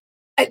hiring.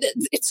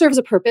 It serves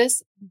a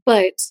purpose,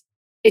 but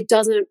it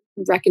doesn't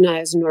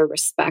recognize nor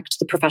respect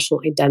the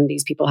professional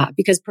identities people have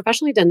because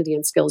professional identity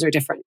and skills are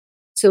different.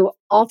 So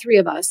all three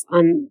of us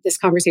on this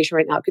conversation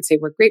right now could say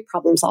we're great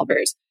problem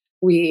solvers.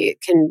 We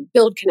can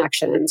build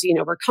connections.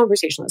 We're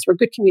conversationalists. We're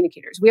good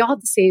communicators. We all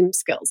have the same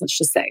skills, let's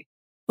just say.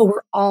 But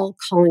we're all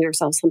calling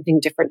ourselves something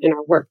different in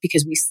our work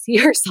because we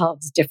see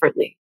ourselves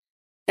differently.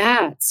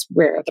 That's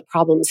where the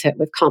problems hit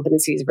with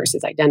competencies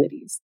versus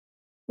identities.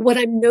 What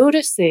I'm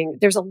noticing,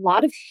 there's a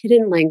lot of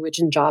hidden language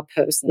in job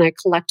posts, and I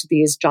collect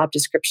these job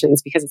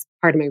descriptions because it's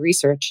part of my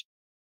research,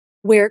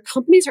 where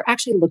companies are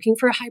actually looking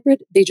for a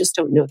hybrid, they just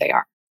don't know they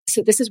are.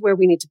 So this is where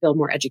we need to build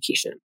more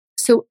education.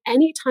 So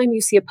anytime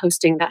you see a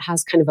posting that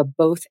has kind of a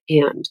both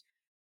and,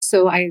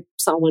 so I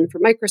saw one for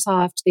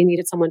Microsoft, they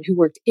needed someone who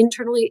worked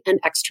internally and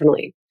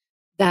externally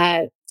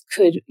that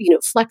could,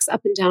 flex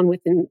up and down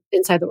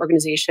inside the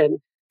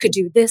organization, could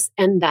do this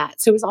and that.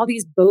 So it was all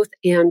these both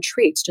and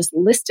traits just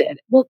listed.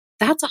 Well,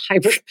 that's a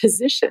hybrid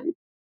position.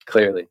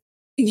 Clearly.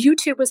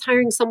 YouTube was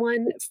hiring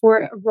someone for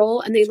a role,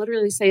 and they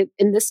literally say,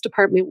 in this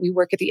department, we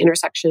work at the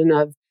intersection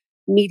of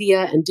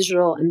media and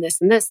digital and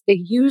this and this. They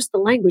use the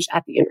language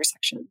at the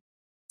intersection.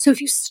 So if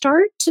you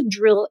start to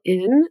drill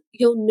in,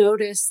 you'll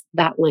notice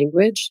that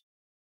language.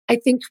 I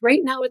think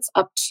right now it's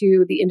up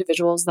to the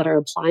individuals that are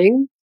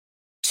applying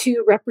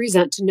to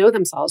represent, to know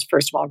themselves,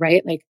 first of all,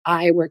 right? Like,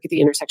 I work at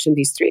the intersection of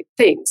these three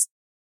things.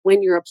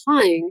 When you're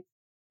applying,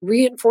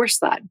 reinforce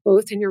that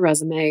both in your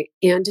resume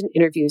and in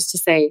interviews to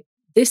say,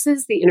 this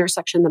is the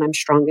intersection that I'm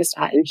strongest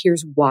at, and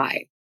here's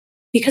why.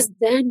 Because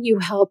then you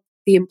help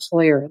the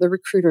employer, the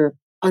recruiter,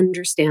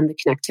 understand the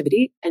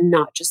connectivity and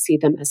not just see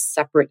them as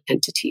separate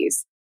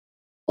entities.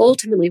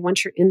 Ultimately,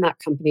 once you're in that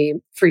company,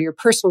 for your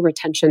personal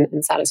retention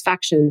and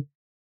satisfaction,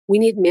 we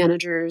need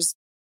managers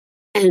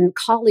and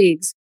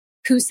colleagues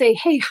who say,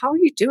 hey, how are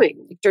you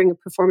doing during a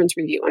performance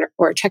review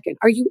or a check-in?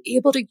 Are you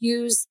able to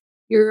use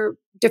your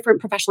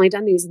different professional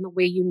identities in the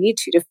way you need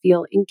to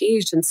feel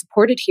engaged and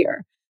supported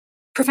here?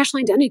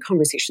 Professional identity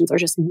conversations are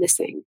just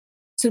missing.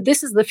 So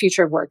this is the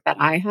future of work that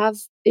I have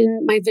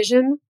in my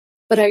vision,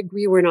 but I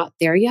agree we're not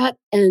there yet.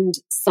 And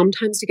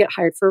sometimes to get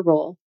hired for a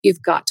role,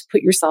 you've got to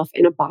put yourself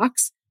in a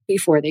box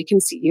before they can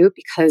see you,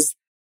 because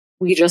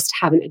we just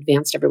haven't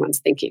advanced everyone's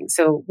thinking.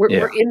 So we're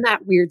in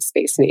that weird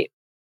space, Nate.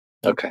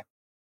 Okay.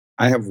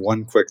 I have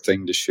one quick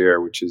thing to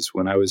share, which is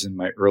when I was in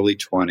my early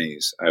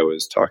 20s, I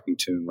was talking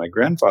to my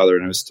grandfather,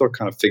 and I was still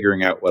kind of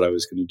figuring out what I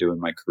was going to do in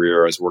my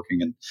career. I was working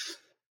in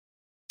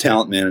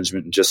talent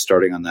management and just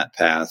starting on that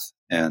path.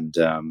 And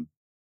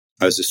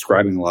I was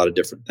describing a lot of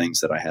different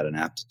things that I had an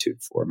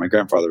aptitude for. My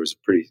grandfather was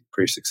a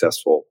pretty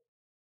successful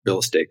real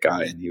estate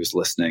guy, and he was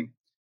listening.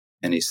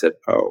 And he said,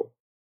 "Oh,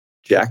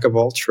 jack of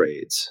all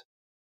trades,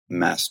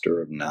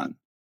 master of none."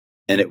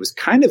 And it was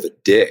kind of a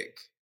dig.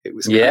 It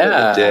was kind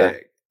of a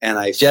dig. And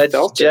I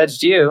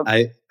judged you.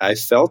 I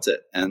felt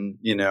it. And,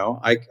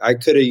 I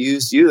could have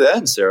used you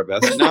then,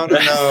 Sarabeth.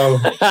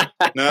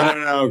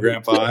 No,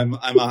 Grandpa. I'm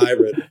a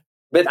hybrid.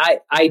 But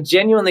I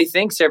genuinely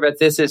think, Sarabeth,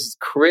 this is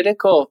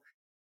critical.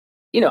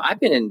 I've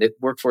been in the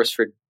workforce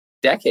for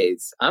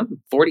decades.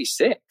 I'm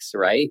 46,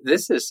 right?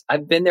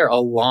 I've been there a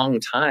long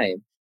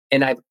time.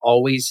 And I've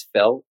always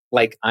felt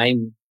like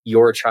I'm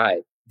your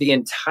tribe the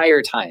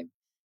entire time.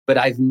 But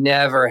I've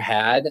never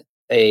had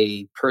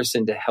a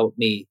person to help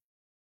me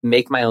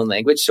make my own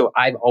language. So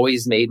I've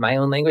always made my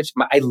own language.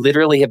 I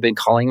literally have been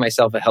calling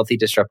myself a healthy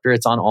disruptor.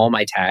 It's on all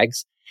my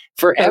tags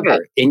forever. Okay.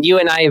 And you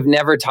and I have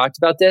never talked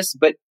about this,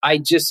 but I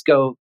just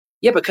go,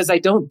 yeah, because I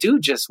don't do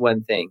just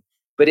one thing.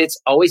 But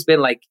it's always been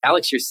like,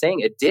 Alex, you're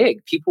saying, a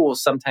dig. People will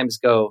sometimes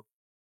go,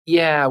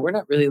 yeah, we're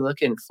not really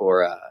looking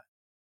for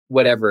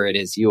whatever it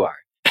is you are.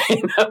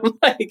 And I'm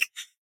like,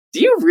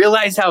 do you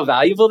realize how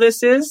valuable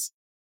this is?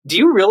 Do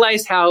you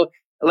realize how,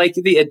 like,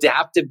 the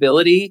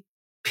adaptability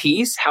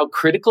piece, how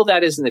critical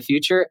that is in the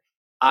future?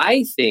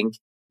 I think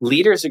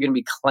leaders are going to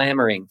be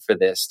clamoring for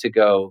this to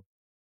go,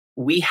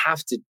 we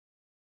have to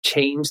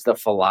change the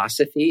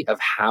philosophy of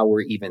how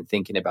we're even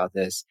thinking about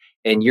this.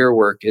 And your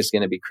work is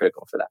going to be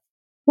critical for that.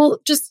 Well,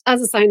 just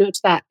as a side note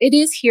to that, it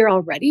is here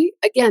already.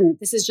 Again,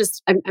 this is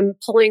just, I'm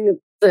pulling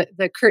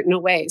the curtain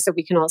away so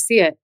we can all see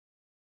it.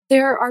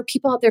 There are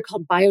people out there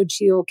called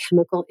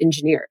biogeochemical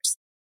engineers.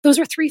 Those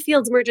are three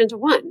fields merged into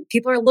one.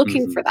 People are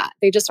looking for that.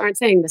 They just aren't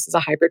saying this is a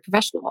hybrid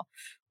professional.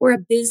 Or a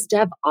biz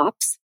dev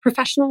ops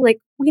professional. Like,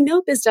 we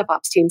know biz dev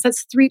ops teams.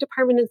 That's three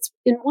departments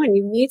in one.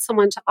 You need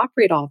someone to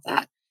operate all of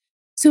that.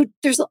 So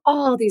there's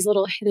all these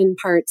little hidden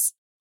parts.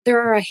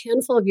 There are a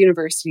handful of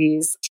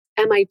universities,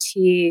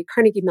 MIT,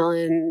 Carnegie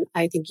Mellon,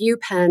 I think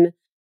UPenn,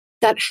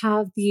 that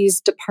have these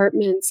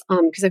departments,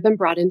 because I've been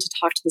brought in to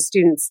talk to the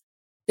students.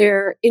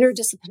 They're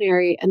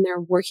interdisciplinary, and they're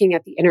working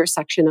at the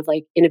intersection of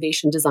like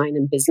innovation, design,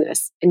 and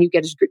business. And you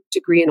get a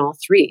degree in all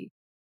three.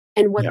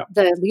 And what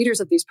the leaders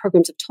of these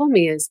programs have told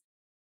me is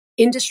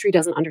industry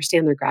doesn't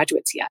understand their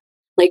graduates yet.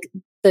 Like,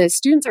 the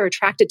students are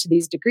attracted to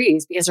these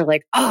degrees because they're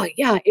like, oh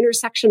yeah,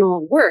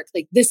 intersectional work.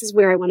 Like, this is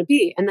where I want to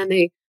be. And then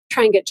they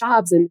try and get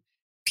jobs, and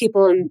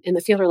people in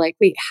the field are like,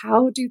 wait,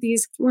 how do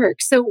these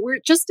work? So we're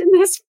just in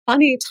this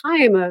funny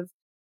time of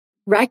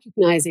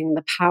recognizing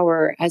the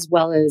power as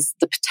well as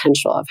the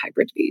potential of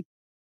hybridity.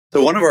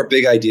 So one of our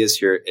big ideas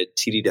here at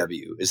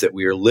TDW is that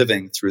we are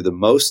living through the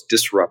most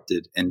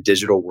disrupted and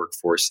digital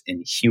workforce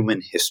in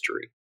human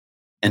history.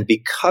 And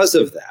because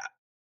of that,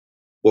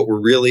 what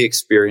we're really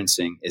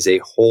experiencing is a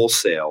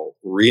wholesale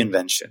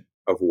reinvention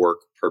of work,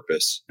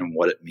 purpose, and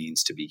what it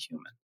means to be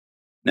human.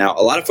 Now,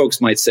 a lot of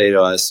folks might say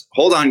to us,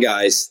 hold on,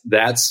 guys,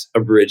 that's a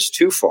bridge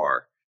too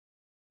far.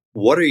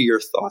 What are your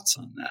thoughts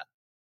on that?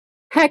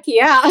 Heck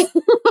yeah.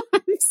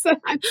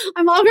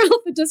 I'm all about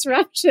the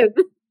disruption.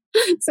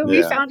 So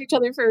we found each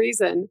other for a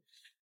reason.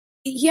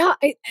 Yeah,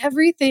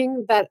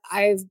 everything that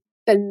I've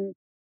been,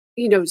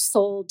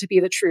 sold to be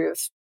the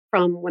truth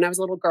from when I was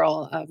a little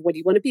girl of what do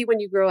you want to be when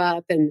you grow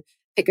up and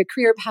pick a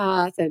career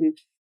path and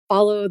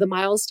follow the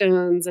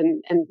milestones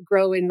and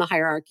grow in the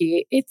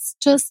hierarchy. It's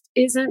just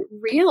isn't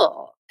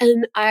real.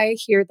 And I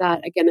hear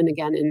that again and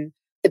again in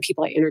the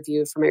people I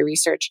interview for my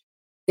research.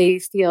 They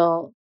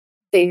feel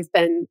they've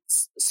been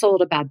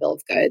sold a bad bill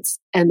of goods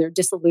and they're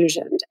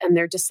disillusioned and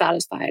they're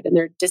dissatisfied and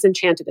they're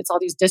disenchanted. It's all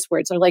these dis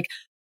words. They're like,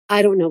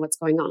 I don't know what's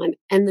going on.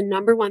 And the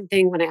number one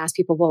thing when I ask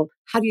people, well,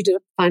 how do you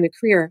define a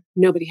career?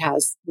 Nobody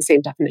has the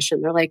same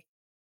definition. They're like,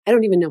 I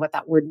don't even know what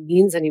that word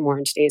means anymore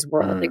in today's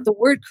world. Like the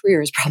word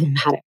career is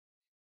problematic,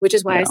 which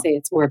is why I say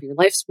it's more of your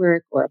life's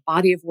work or a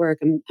body of work.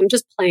 I'm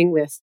just playing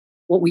with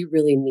what we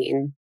really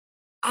mean.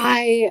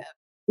 I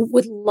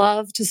would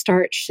love to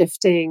start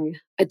shifting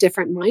a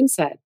different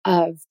mindset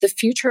of the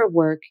future of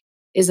work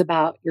is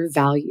about your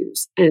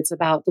values and it's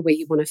about the way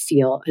you want to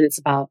feel and it's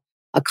about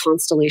a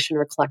constellation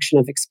or collection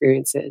of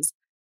experiences.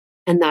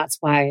 And that's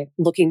why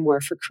looking more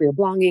for career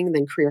belonging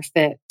than career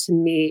fit to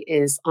me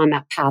is on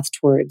that path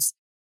towards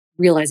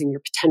realizing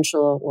your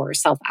potential or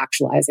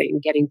self-actualizing,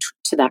 getting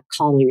to that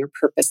calling or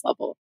purpose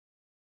level.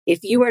 If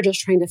you are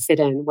just trying to fit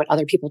in what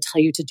other people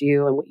tell you to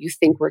do and what you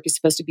think work is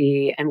supposed to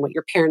be and what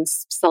your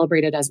parents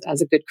celebrated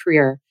as a good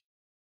career,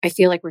 I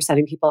feel like we're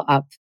setting people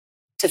up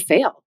to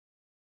fail.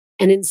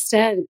 And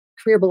instead,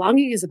 career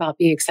belonging is about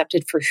being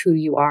accepted for who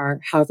you are,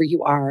 however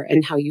you are,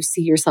 and how you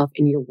see yourself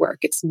in your work.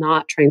 It's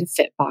not trying to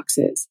fit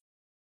boxes.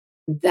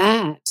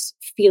 That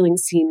feeling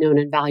seen, known,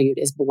 and valued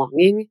is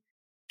belonging.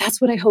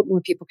 That's what I hope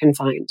more people can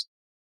find.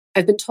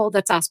 I've been told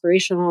that's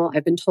aspirational.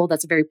 I've been told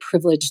that's a very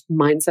privileged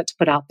mindset to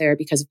put out there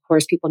because, of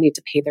course, people need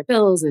to pay their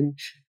bills and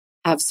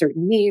have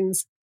certain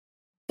means.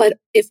 But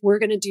if we're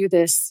going to do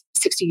this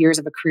 60 years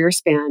of a career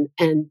span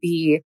and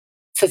be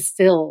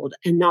fulfilled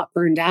and not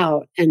burned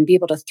out and be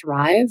able to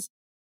thrive,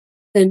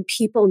 then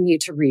people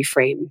need to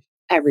reframe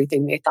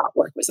everything they thought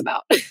work was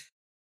about.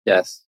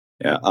 Yes.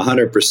 Yeah,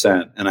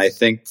 100%. And I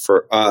think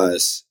for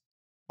us,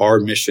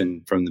 our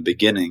mission from the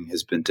beginning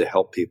has been to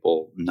help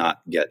people not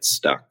get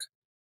stuck.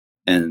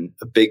 And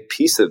a big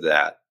piece of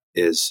that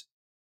is,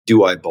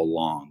 do I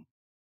belong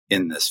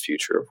in this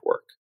future of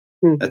work?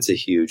 Mm-hmm. That's a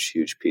huge,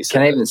 huge piece.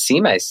 Can I even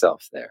see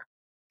myself there?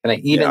 Can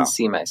I even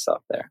see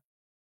myself there?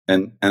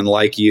 And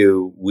like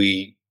you,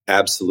 we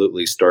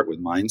absolutely start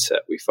with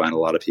mindset. We find a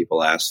lot of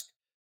people ask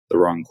the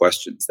wrong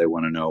questions. They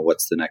want to know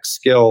what's the next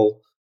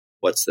skill,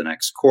 what's the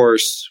next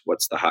course,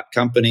 what's the hot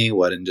company,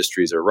 what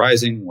industries are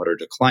rising, what are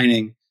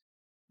declining.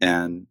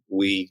 And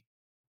we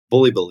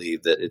fully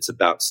believe that it's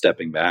about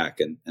stepping back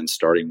and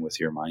starting with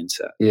your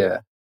mindset. Yeah.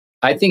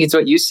 I think it's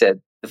what you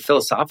said, the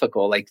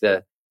philosophical, like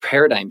the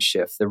paradigm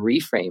shift, the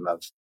reframe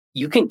of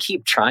you can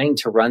keep trying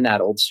to run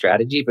that old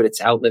strategy, but it's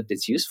outlived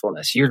its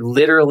usefulness. You're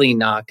literally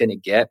not going to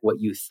get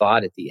what you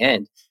thought at the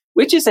end,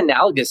 which is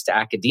analogous to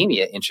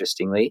academia,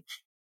 interestingly.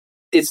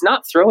 It's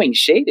not throwing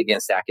shade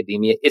against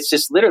academia. It's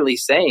just literally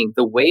saying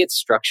the way it's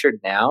structured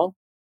now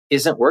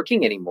isn't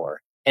working anymore.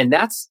 And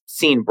that's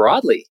seen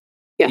broadly.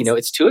 Yes. You know,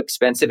 it's too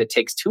expensive. It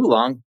takes too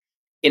long.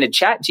 In a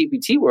chat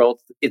GPT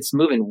world, it's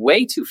moving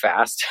way too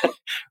fast,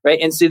 right?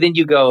 And so then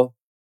you go,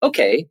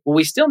 okay, well,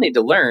 we still need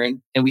to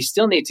learn and we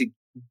still need to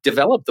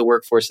develop the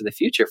workforce of the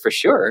future for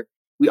sure.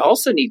 We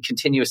also need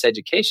continuous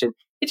education.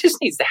 It just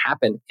needs to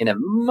happen in a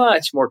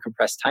much more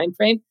compressed time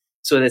frame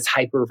so that it's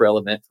hyper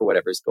relevant for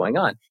whatever's going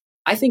on.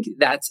 I think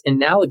that's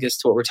analogous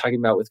to what we're talking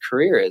about with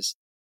career is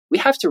we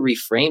have to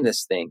reframe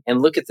this thing and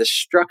look at the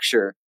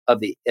structure of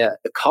the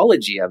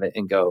ecology of it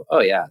and go, oh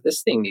yeah,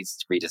 this thing needs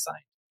to redesign.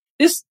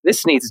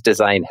 This needs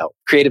design help,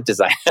 creative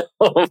design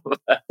help.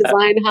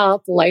 Design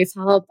help, life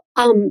help.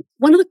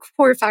 One of the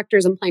core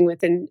factors I'm playing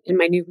with in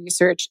my new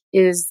research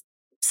is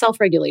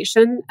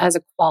self-regulation as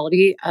a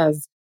quality of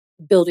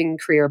building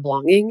career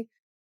belonging,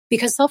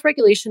 because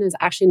self-regulation is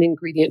actually an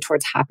ingredient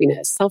towards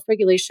happiness.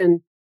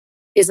 Self-regulation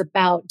is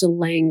about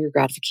delaying your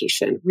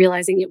gratification,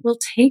 realizing it will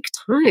take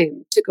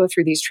time to go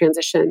through these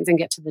transitions and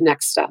get to the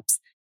next steps.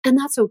 And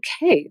that's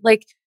okay.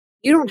 Like,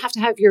 you don't have to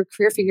have your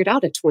career figured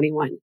out at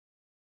 21.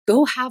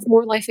 Go have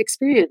more life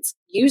experience.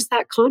 Use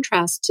that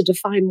contrast to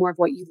define more of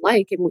what you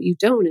like and what you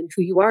don't and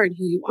who you are and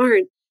who you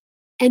aren't.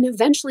 And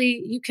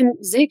eventually you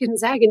can zig and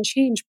zag and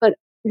change, but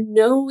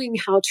knowing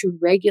how to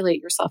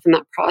regulate yourself in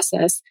that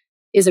process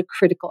is a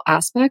critical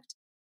aspect.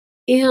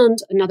 And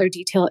another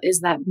detail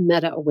is that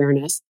meta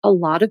awareness. A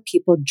lot of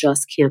people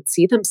just can't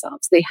see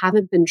themselves. They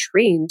haven't been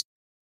trained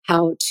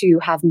how to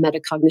have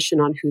metacognition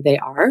on who they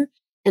are.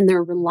 And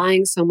they're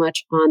relying so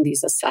much on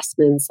these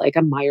assessments like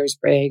a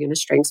Myers-Briggs and a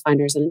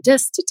StrengthsFinders and a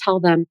DISC to tell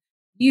them,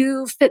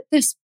 you fit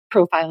this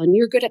profile and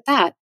you're good at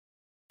that.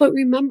 But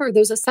remember,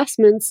 those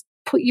assessments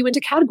put you into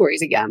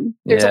categories again.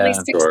 There's only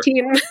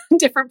 16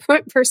 different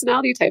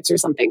personality types or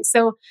something.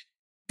 So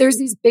there's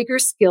these bigger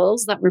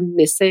skills that we're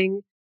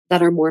missing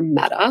that are more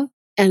meta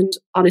and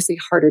honestly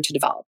harder to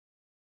develop.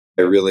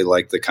 I really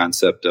like the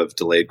concept of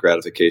delayed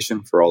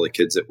gratification for all the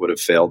kids that would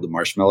have failed the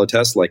marshmallow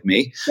test like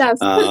me. Yes.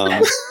 For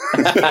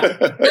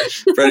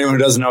anyone who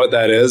doesn't know what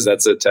that is,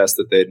 that's a test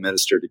that they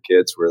administer to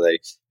kids where they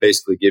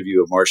basically give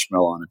you a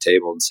marshmallow on a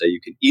table and say,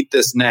 you can eat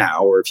this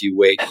now, or if you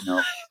wait,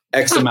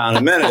 X amount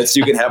of minutes,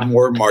 you can have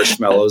more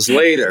marshmallows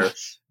later.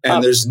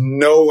 And there's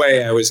no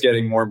way I was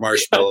getting more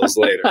marshmallows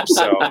later.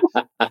 So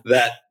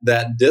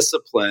that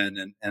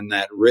discipline and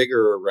that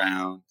rigor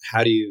around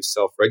how do you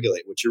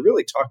self-regulate, what you're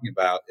really talking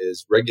about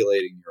is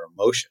regulating your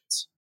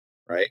emotions,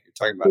 right? You're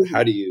talking about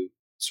how do you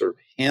sort of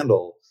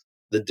handle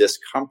the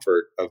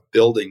discomfort of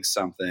building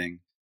something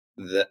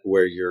that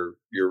where you're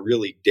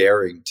really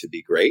daring to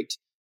be great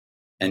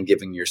and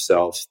giving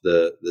yourself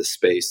the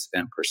space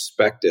and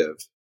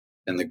perspective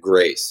and the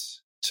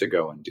grace to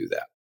go and do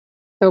that.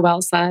 So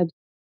well said.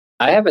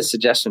 I have a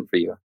suggestion for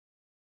you.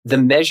 The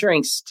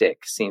measuring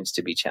stick seems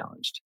to be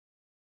challenged.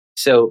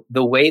 So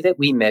the way that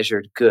we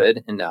measured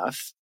good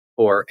enough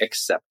or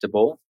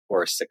acceptable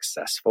or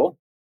successful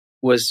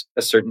was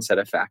a certain set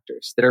of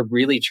factors that are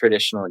really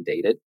traditional and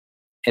dated.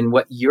 And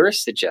what you're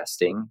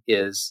suggesting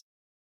is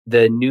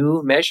the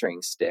new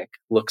measuring stick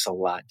looks a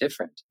lot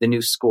different. The new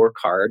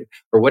scorecard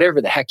or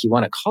whatever the heck you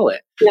want to call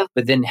it. Yeah.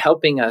 But then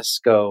helping us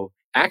go,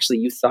 actually,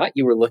 you thought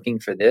you were looking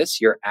for this.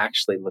 You're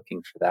actually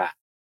looking for that.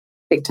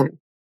 Big time.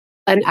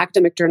 An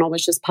academic journal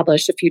was just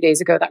published a few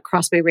days ago that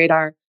crossed my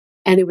radar.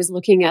 And it was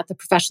looking at the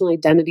professional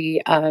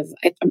identity of,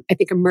 I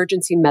think,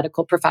 emergency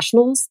medical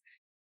professionals.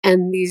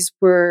 And these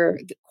were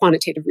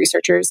quantitative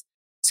researchers.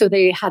 So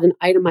they had an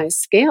itemized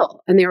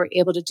scale and they were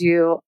able to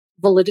do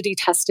validity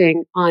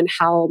testing on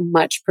how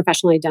much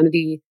professional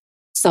identity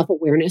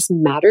self-awareness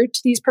mattered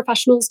to these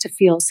professionals to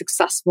feel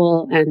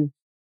successful and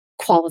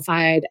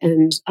qualified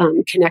and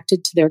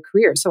connected to their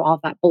career. So all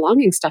that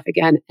belonging stuff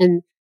again.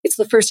 And it's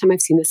the first time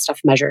I've seen this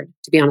stuff measured.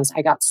 To be honest,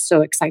 I got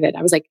so excited.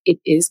 I was like, it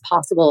is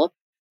possible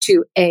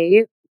to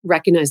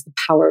recognize the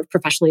power of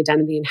professional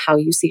identity and how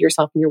you see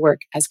yourself in your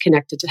work as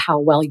connected to how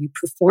well you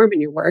perform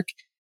in your work.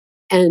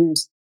 And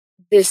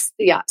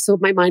so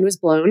my mind was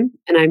blown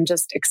and I'm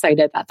just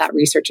excited that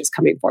research is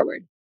coming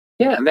forward.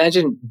 Yeah,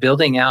 imagine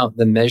building out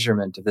the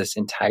measurement of this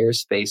entire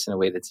space in a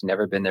way that's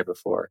never been there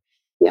before.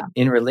 Yeah.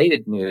 In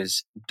related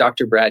news,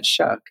 Dr. Brad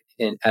Shuck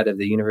out of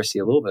the University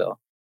of Louisville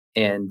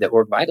and the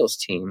Org Vitals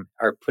team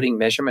are putting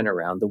measurement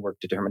around the work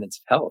determinants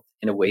of health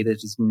in a way that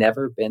has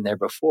never been there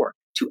before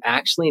to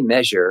actually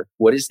measure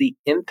what is the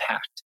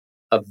impact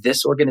of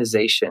this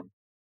organization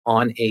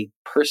on a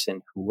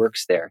person who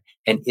works there.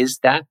 And is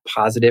that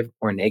positive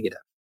or negative?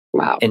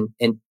 Wow. And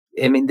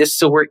I mean,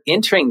 so we're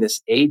entering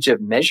this age of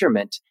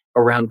measurement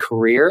around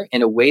career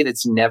in a way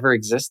that's never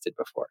existed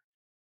before.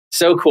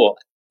 So cool.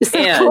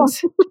 And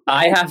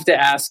I have to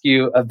ask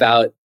you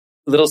about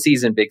little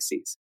C's and big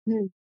C's.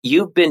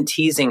 You've been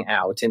teasing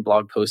out in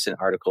blog posts and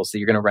articles that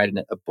you're going to write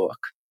a book,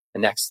 the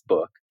next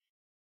book,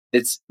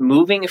 that's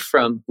moving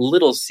from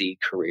little C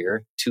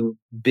career to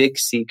big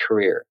C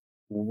career.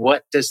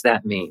 What does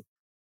that mean?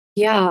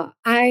 Yeah,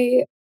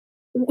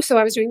 so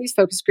I was doing these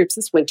focus groups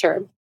this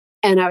winter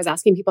and I was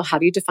asking people, how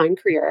do you define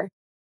career?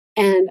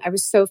 And I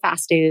was so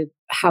fascinated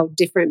how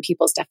different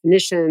people's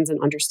definitions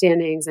and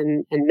understandings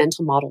and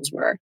mental models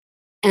were.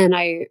 And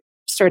I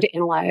started to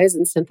analyze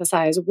and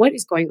synthesize what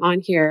is going on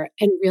here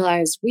and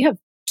realized we have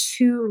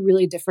two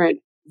really different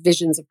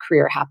visions of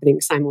career happening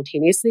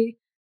simultaneously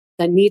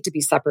that need to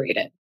be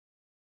separated.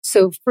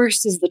 So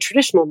first is the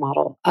traditional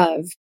model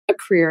of a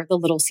career, the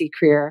little C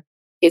career.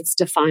 It's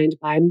defined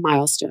by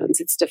milestones.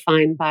 It's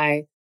defined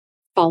by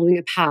following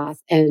a path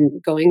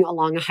and going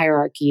along a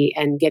hierarchy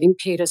and getting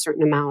paid a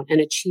certain amount and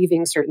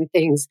achieving certain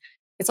things.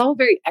 It's all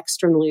very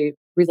externally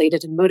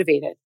related and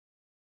motivated.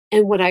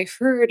 And what I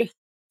heard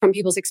from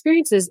people's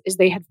experiences is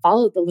they had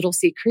followed the little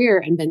C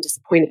career and been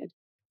disappointed.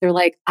 They're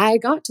like, I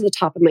got to the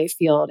top of my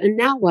field and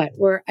now what?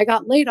 Or I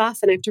got laid off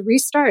and I have to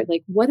restart.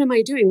 Like, what am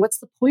I doing? What's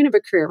the point of a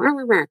career?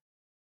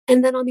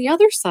 And then on the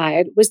other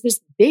side was this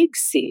big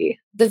C,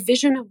 the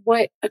vision of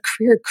what a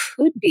career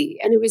could be.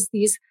 And it was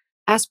these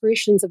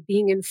aspirations of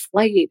being in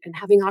flight and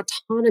having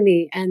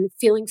autonomy and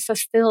feeling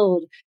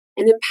fulfilled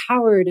and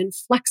empowered and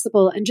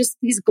flexible and just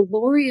these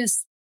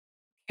glorious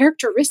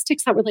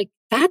characteristics that were like,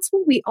 that's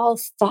what we all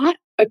thought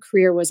a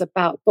career was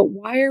about. But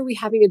why are we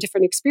having a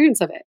different experience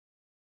of it?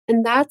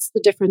 And that's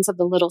the difference of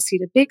the little C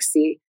to big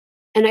C.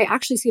 And I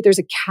actually see there's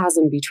a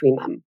chasm between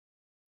them.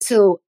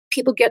 So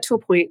people get to a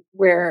point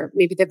where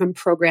maybe they've been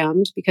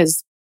programmed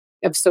because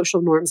of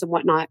social norms and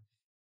whatnot.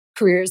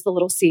 Career is the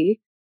little C.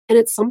 And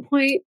at some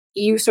point,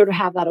 you sort of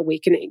have that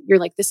awakening. You're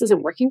like, this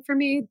isn't working for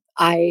me.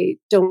 I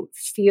don't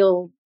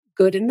feel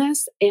good in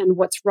this. And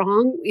what's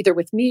wrong, either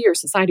with me or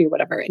society or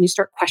whatever. And you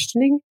start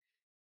questioning.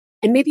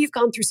 And maybe you've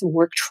gone through some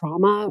work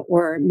trauma,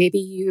 or maybe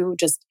you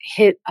just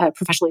hit a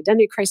professional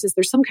identity crisis.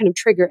 There's some kind of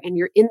trigger, and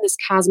you're in this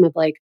chasm of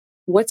like,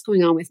 what's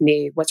going on with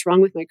me? What's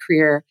wrong with my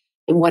career?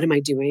 And what am I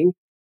doing?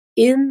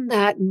 In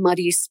that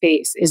muddy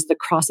space is the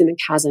crossing the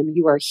chasm.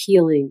 You are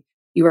healing,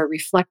 you are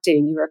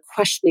reflecting, you are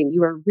questioning,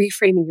 you are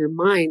reframing your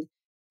mind,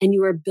 and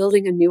you are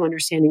building a new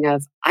understanding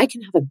of, I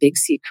can have a big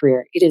C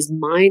career. It is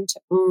mine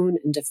to own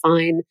and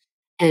define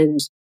and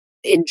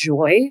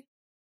enjoy.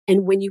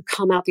 And when you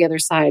come out the other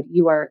side,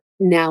 you are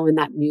now in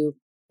that new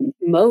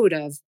mode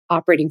of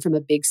operating from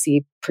a big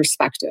C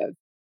perspective.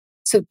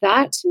 So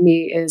that to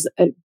me is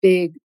a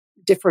big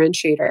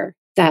differentiator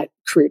that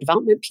career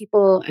development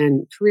people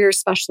and career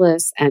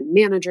specialists and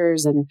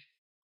managers and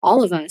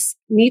all of us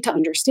need to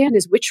understand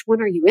is, which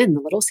one are you in,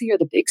 the little C or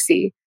the big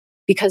C?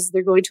 Because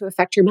they're going to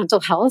affect your mental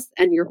health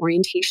and your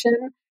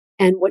orientation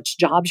and which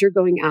jobs you're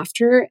going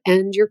after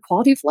and your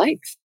quality of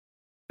life.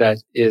 That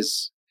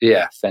is,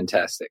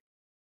 fantastic.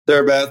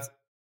 Sarabeth,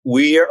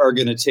 we are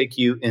going to take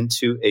you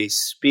into a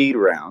speed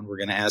round. We're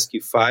going to ask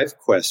you 5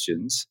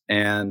 questions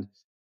and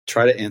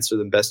try to answer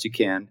them best you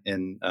can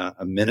in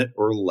a minute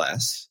or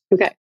less.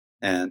 Okay.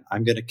 And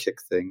I'm going to kick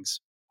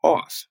things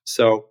off.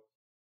 So,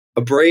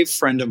 a brave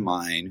friend of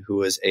mine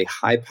who is a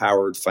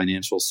high-powered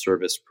financial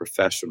service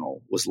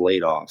professional was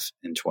laid off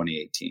in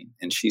 2018.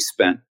 And she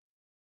spent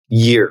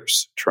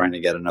years trying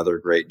to get another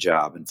great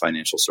job in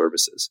financial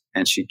services.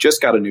 And she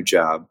just got a new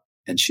job,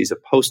 and she's a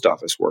post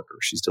office worker.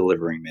 She's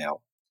delivering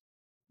mail.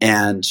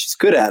 And she's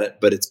good at it,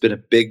 but it's been a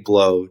big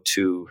blow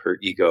to her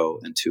ego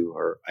and to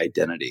her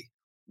identity.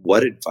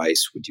 What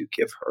advice would you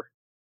give her?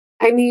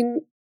 I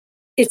mean,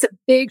 it's a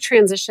big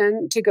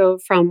transition to go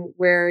from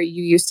where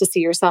you used to see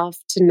yourself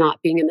to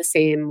not being in the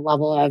same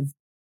level of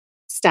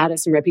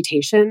status and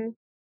reputation.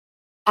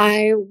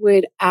 I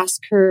would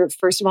ask her,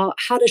 first of all,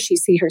 how does she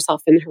see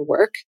herself in her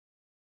work?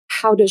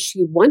 How does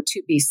she want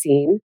to be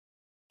seen?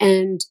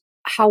 And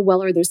how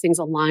well are those things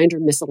aligned or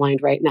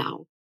misaligned right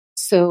now?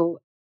 So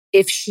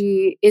if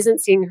she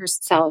isn't seeing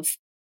herself,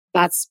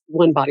 that's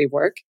one body of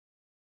work.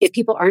 If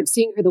people aren't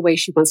seeing her the way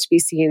she wants to be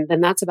seen, then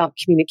that's about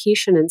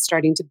communication and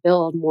starting to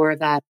build more of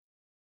that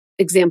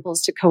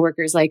examples to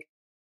coworkers like,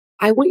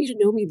 I want you to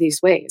know me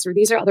these ways, or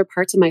these are other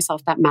parts of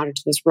myself that matter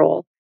to this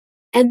role.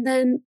 And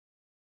then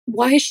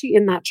why is she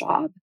in that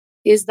job?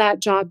 Is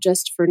that job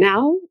just for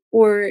now?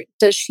 Or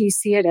does she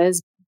see it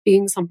as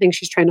being something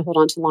she's trying to hold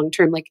on to long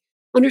term? Like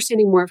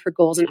understanding more of her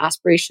goals and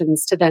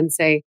aspirations to then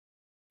say,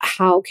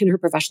 how can her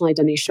professional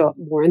identity show up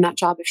more in that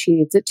job if she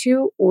needs it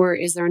to? Or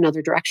is there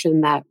another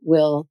direction that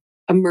will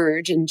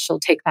emerge and she'll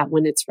take that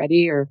when it's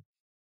ready or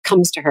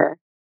comes to her?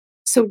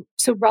 So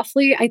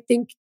roughly, I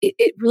think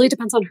it really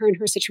depends on her and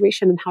her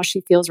situation and how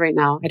she feels right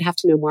now. I'd have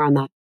to know more on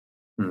that.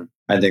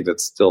 I think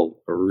that's still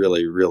a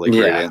really, really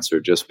great answer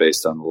just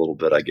based on the little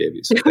bit I gave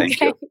you. So thank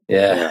you.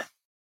 Yeah.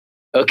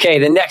 Okay.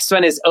 The next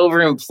one is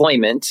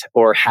overemployment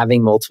or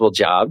having multiple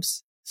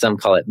jobs. Some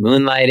call it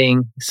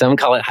moonlighting. Some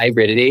call it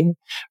hybridity,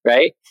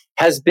 right?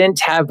 Has been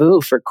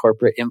taboo for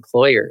corporate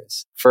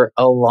employers for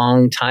a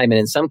long time. And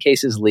in some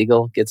cases,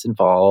 legal gets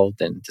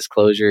involved and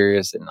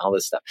disclosures and all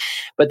this stuff.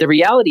 But the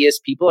reality is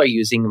people are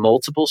using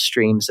multiple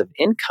streams of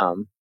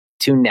income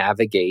to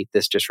navigate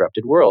this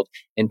disrupted world.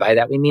 And by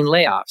that, we mean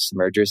layoffs,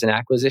 mergers and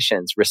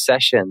acquisitions,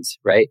 recessions,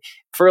 right?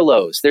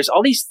 Furloughs. There's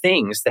all these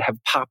things that have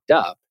popped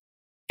up,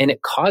 and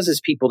it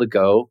causes people to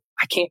go,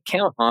 I can't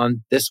count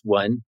on this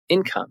one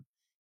income.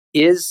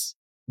 Is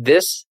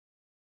this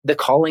the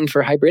calling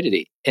for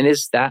hybridity? And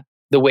is that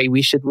the way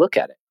we should look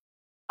at it?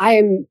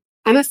 I'm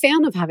a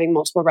fan of having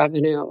multiple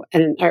revenue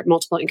and or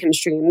multiple income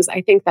streams.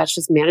 I think that's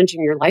just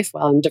managing your life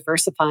well and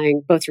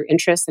diversifying both your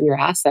interests and your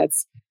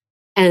assets.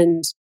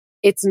 And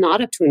it's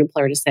not up to an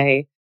employer to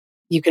say,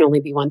 you can only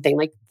be one thing.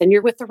 Like, then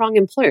you're with the wrong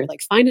employer.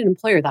 Like, find an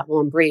employer that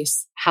will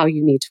embrace how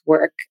you need to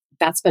work.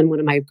 That's been one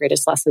of my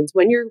greatest lessons.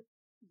 When you're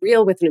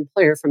real with an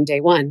employer from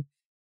day one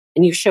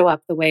and you show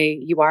up the way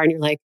you are and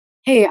you're like,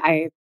 hey,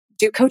 I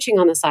do coaching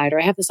on the side, or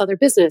I have this other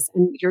business,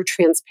 and you're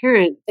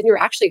transparent, then you're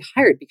actually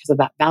hired because of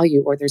that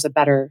value, or there's a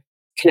better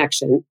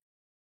connection.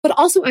 But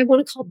also, I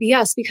want to call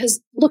BS because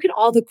look at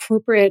all the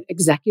corporate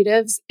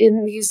executives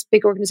in these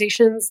big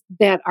organizations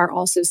that are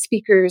also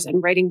speakers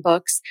and writing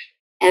books,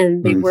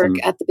 and they work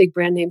at the big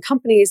brand name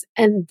companies.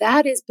 And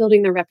that is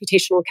building their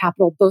reputational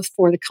capital, both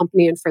for the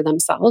company and for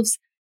themselves.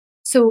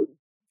 So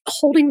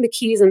holding the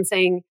keys and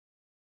saying,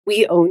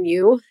 we own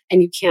you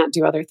and you can't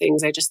do other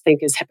things, I just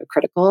think is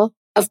hypocritical.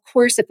 Of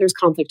course, if there's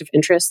conflict of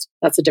interest,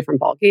 that's a different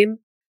ballgame.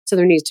 So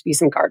there needs to be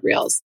some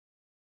guardrails.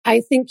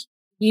 I think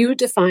you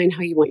define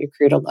how you want your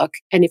career to look.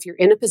 And if you're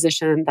in a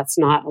position that's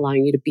not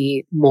allowing you to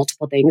be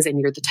multiple things and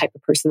you're the type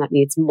of person that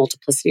needs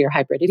multiplicity or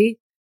hybridity,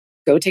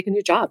 go take a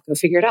new job, go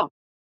figure it out.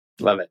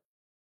 Love it.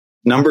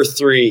 Number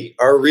 3,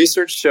 our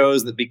research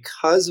shows that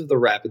because of the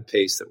rapid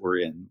pace that we're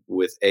in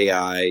with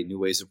AI, new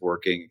ways of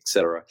working, et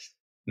cetera,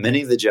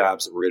 many of the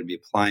jobs that we're going to be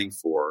applying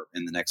for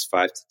in the next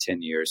 5 to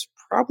 10 years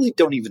probably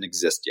don't even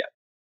exist yet.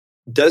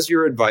 Does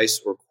your advice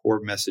or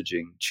core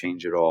messaging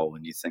change at all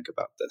when you think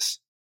about this?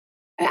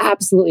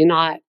 Absolutely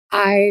not.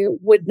 I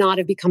would not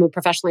have become a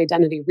professional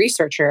identity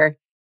researcher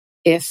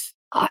if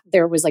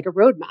there was like a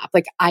roadmap.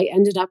 Like I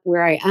ended up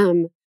where I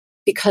am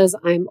because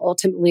I'm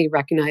ultimately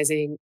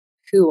recognizing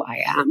who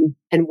I am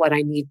and what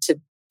I need to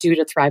do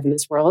to thrive in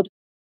this world.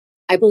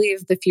 I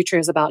believe the future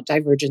is about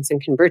divergence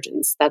and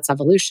convergence. That's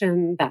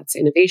evolution, that's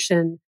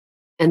innovation,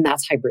 and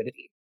that's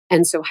hybridity.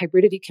 And so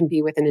hybridity can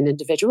be within an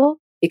individual,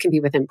 it can be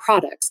within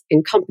products,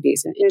 in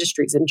companies, in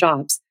industries, and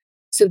jobs.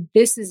 So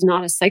this is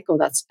not a cycle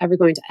that's ever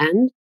going to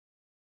end.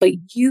 But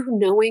you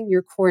knowing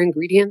your core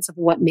ingredients of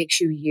what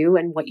makes you you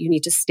and what you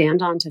need to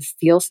stand on to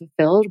feel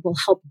fulfilled will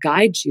help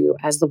guide you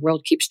as the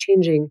world keeps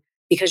changing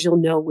because you'll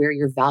know where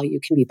your value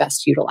can be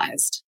best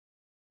utilized.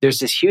 There's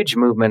this huge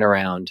movement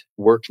around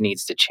work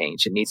needs to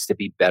change. It needs to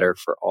be better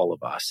for all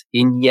of us.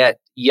 And yet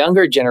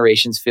younger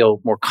generations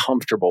feel more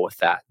comfortable with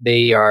that.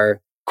 They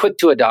are quick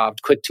to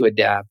adopt, quick to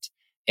adapt.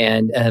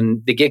 And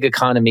the gig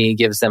economy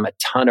gives them a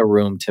ton of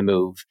room to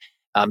move.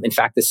 In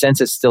fact, the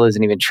census still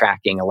isn't even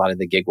tracking a lot of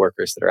the gig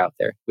workers that are out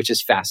there, which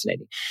is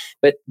fascinating.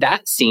 But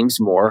that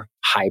seems more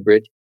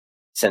hybrid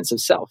sense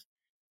of self.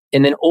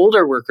 And then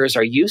older workers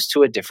are used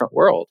to a different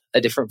world,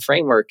 a different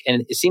framework.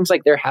 And it seems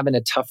like they're having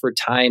a tougher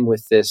time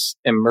with this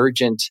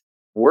emergent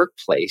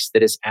workplace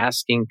that is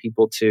asking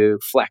people to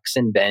flex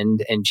and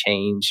bend and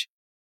change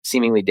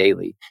seemingly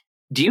daily.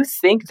 Do you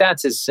think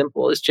that's as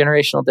simple as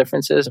generational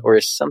differences, or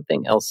is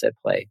something else at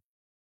play?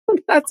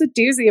 That's a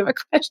doozy of a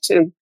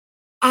question.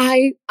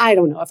 I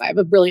don't know if I have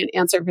a brilliant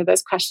answer for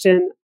this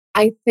question.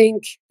 I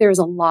think there's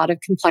a lot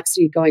of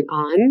complexity going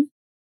on.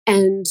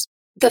 And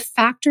the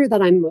factor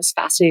that I'm most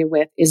fascinated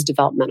with is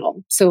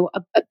developmental. So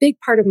a big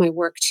part of my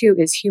work too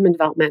is human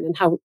development and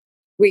how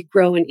we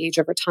grow and age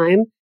over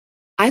time.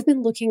 I've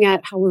been looking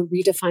at how we're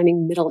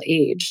redefining middle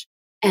age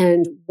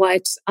and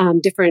what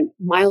different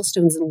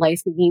milestones in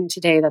life mean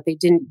today that they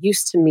didn't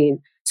used to mean.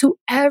 So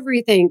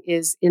everything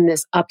is in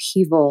this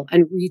upheaval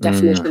and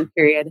redefinition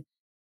period.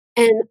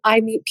 And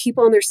I meet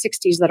people in their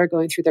 60s that are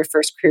going through their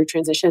first career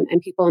transition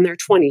and people in their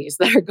 20s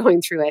that are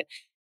going through it.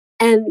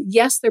 And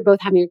yes, they're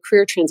both having a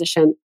career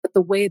transition, but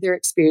the way they're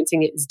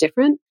experiencing it is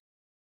different.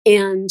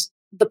 And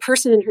the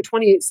person in her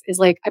 20s is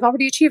like, I've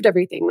already achieved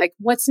everything. Like,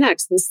 what's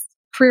next? This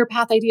career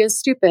path idea is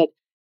stupid.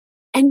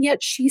 And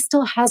yet she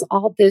still has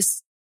all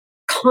this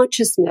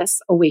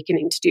consciousness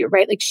awakening to do,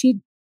 right? Like she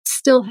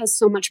still has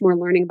so much more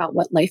learning about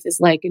what life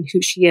is like and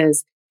who she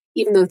is,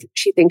 even though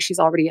she thinks she's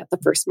already at the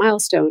first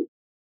milestone.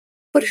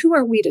 But who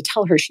are we to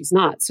tell her she's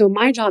not? So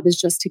my job is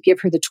just to give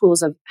her the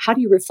tools of how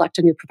do you reflect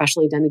on your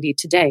professional identity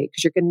today?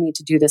 Because you're going to need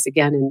to do this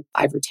again in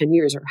 5 or 10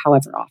 years or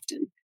however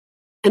often.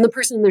 And the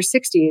person in their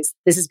 60s,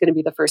 this is going to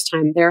be the first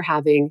time they're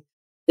having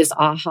this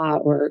aha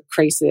or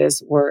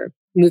crisis or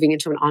moving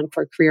into an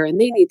encore career. And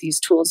they need these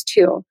tools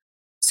too.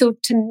 So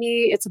to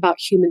me, it's about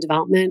human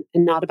development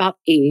and not about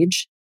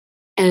age.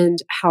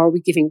 And how are we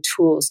giving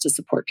tools to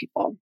support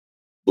people?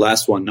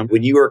 Last one.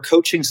 When you are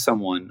coaching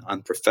someone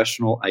on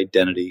professional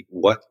identity,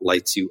 what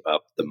lights you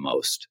up the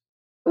most?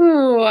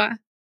 Ooh,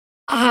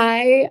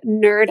 I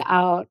nerd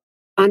out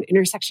on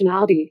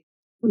intersectionality.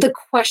 The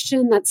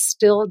question that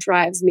still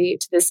drives me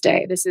to this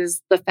day, this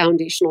is the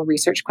foundational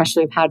research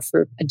question I've had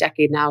for a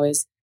decade now,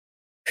 is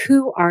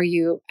who are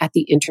you at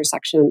the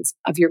intersections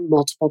of your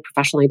multiple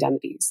professional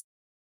identities?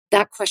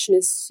 That question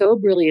is so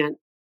brilliant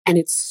and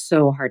it's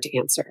so hard to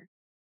answer.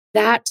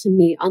 That to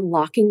me,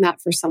 unlocking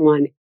that for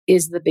someone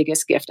is the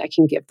biggest gift I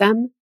can give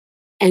them.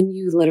 And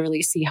you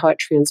literally see how it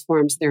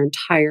transforms their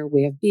entire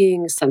way of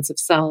being, sense of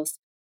self,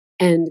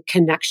 and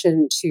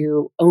connection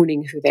to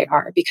owning who they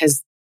are.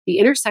 Because the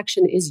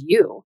intersection is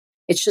you.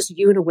 It's just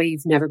you in a way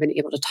you've never been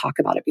able to talk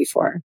about it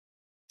before.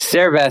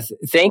 Sarabeth,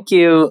 thank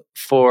you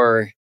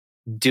for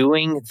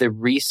doing the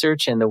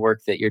research and the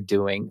work that you're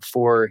doing,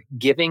 for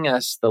giving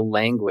us the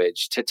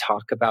language to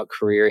talk about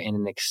career in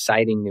an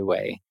exciting new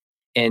way,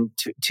 and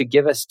to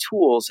give us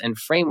tools and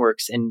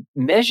frameworks and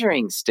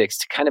measuring sticks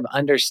to kind of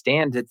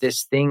understand that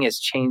this thing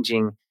is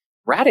changing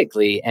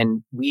radically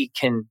and we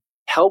can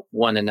help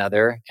one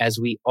another as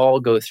we all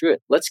go through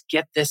it. Let's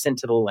get this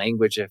into the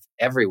language of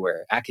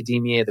everywhere,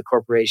 academia, the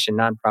corporation,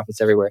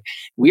 nonprofits, everywhere.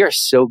 We are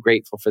so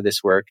grateful for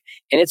this work.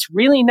 And it's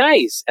really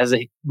nice as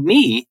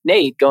me,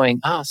 Nate,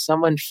 going, oh,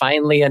 someone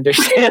finally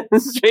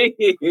understands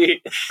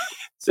me.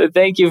 So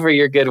thank you for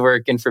your good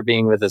work and for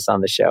being with us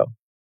on the show.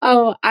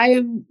 Oh, I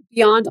am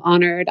beyond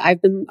honored.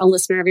 I've been a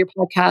listener of your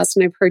podcast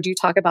and I've heard you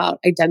talk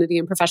about identity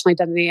and professional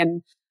identity.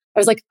 And I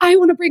was like, I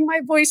want to bring my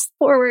voice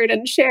forward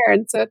and share.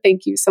 And so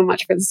thank you so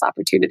much for this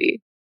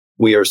opportunity.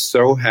 We are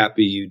so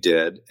happy you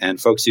did. And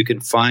folks, you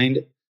can find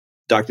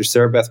Dr.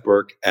 Sarabeth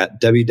Berk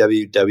at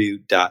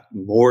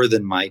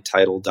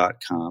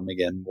www.morethanmytitle.com.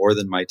 Again,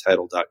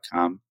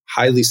 morethanmytitle.com.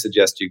 Highly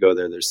suggest you go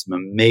there. There's some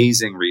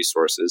amazing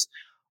resources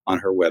on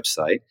her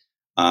website.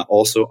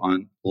 Also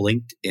on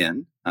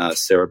LinkedIn,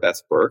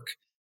 Sarabeth Berk.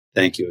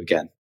 Thank you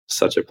again.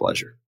 Such a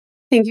pleasure.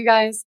 Thank you,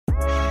 guys.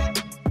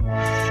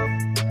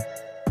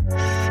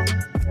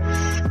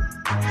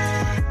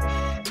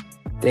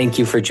 Thank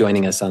you for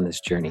joining us on this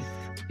journey.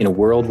 In a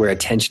world where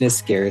attention is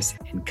scarce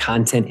and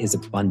content is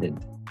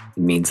abundant,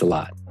 it means a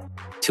lot.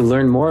 To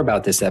learn more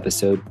about this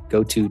episode,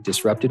 go to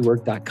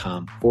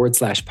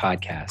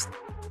disruptedwork.com/podcast,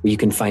 where you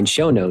can find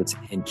show notes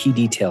and key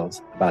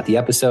details about the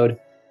episode,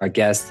 our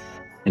guests,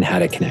 and how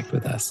to connect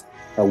with us.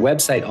 Our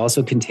website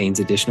also contains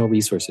additional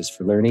resources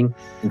for learning,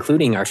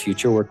 including our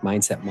future work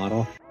mindset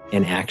model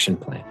and action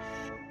plan.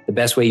 The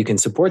best way you can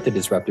support the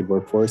Disrupted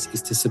Workforce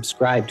is to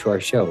subscribe to our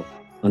show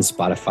on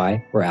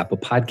Spotify or Apple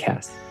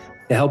Podcasts.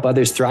 To help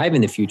others thrive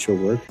in the future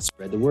of work,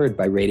 spread the word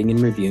by rating and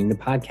reviewing the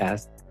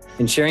podcast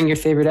and sharing your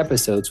favorite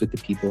episodes with the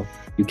people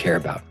you care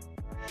about.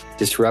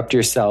 Disrupt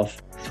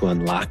yourself to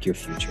unlock your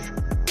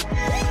future.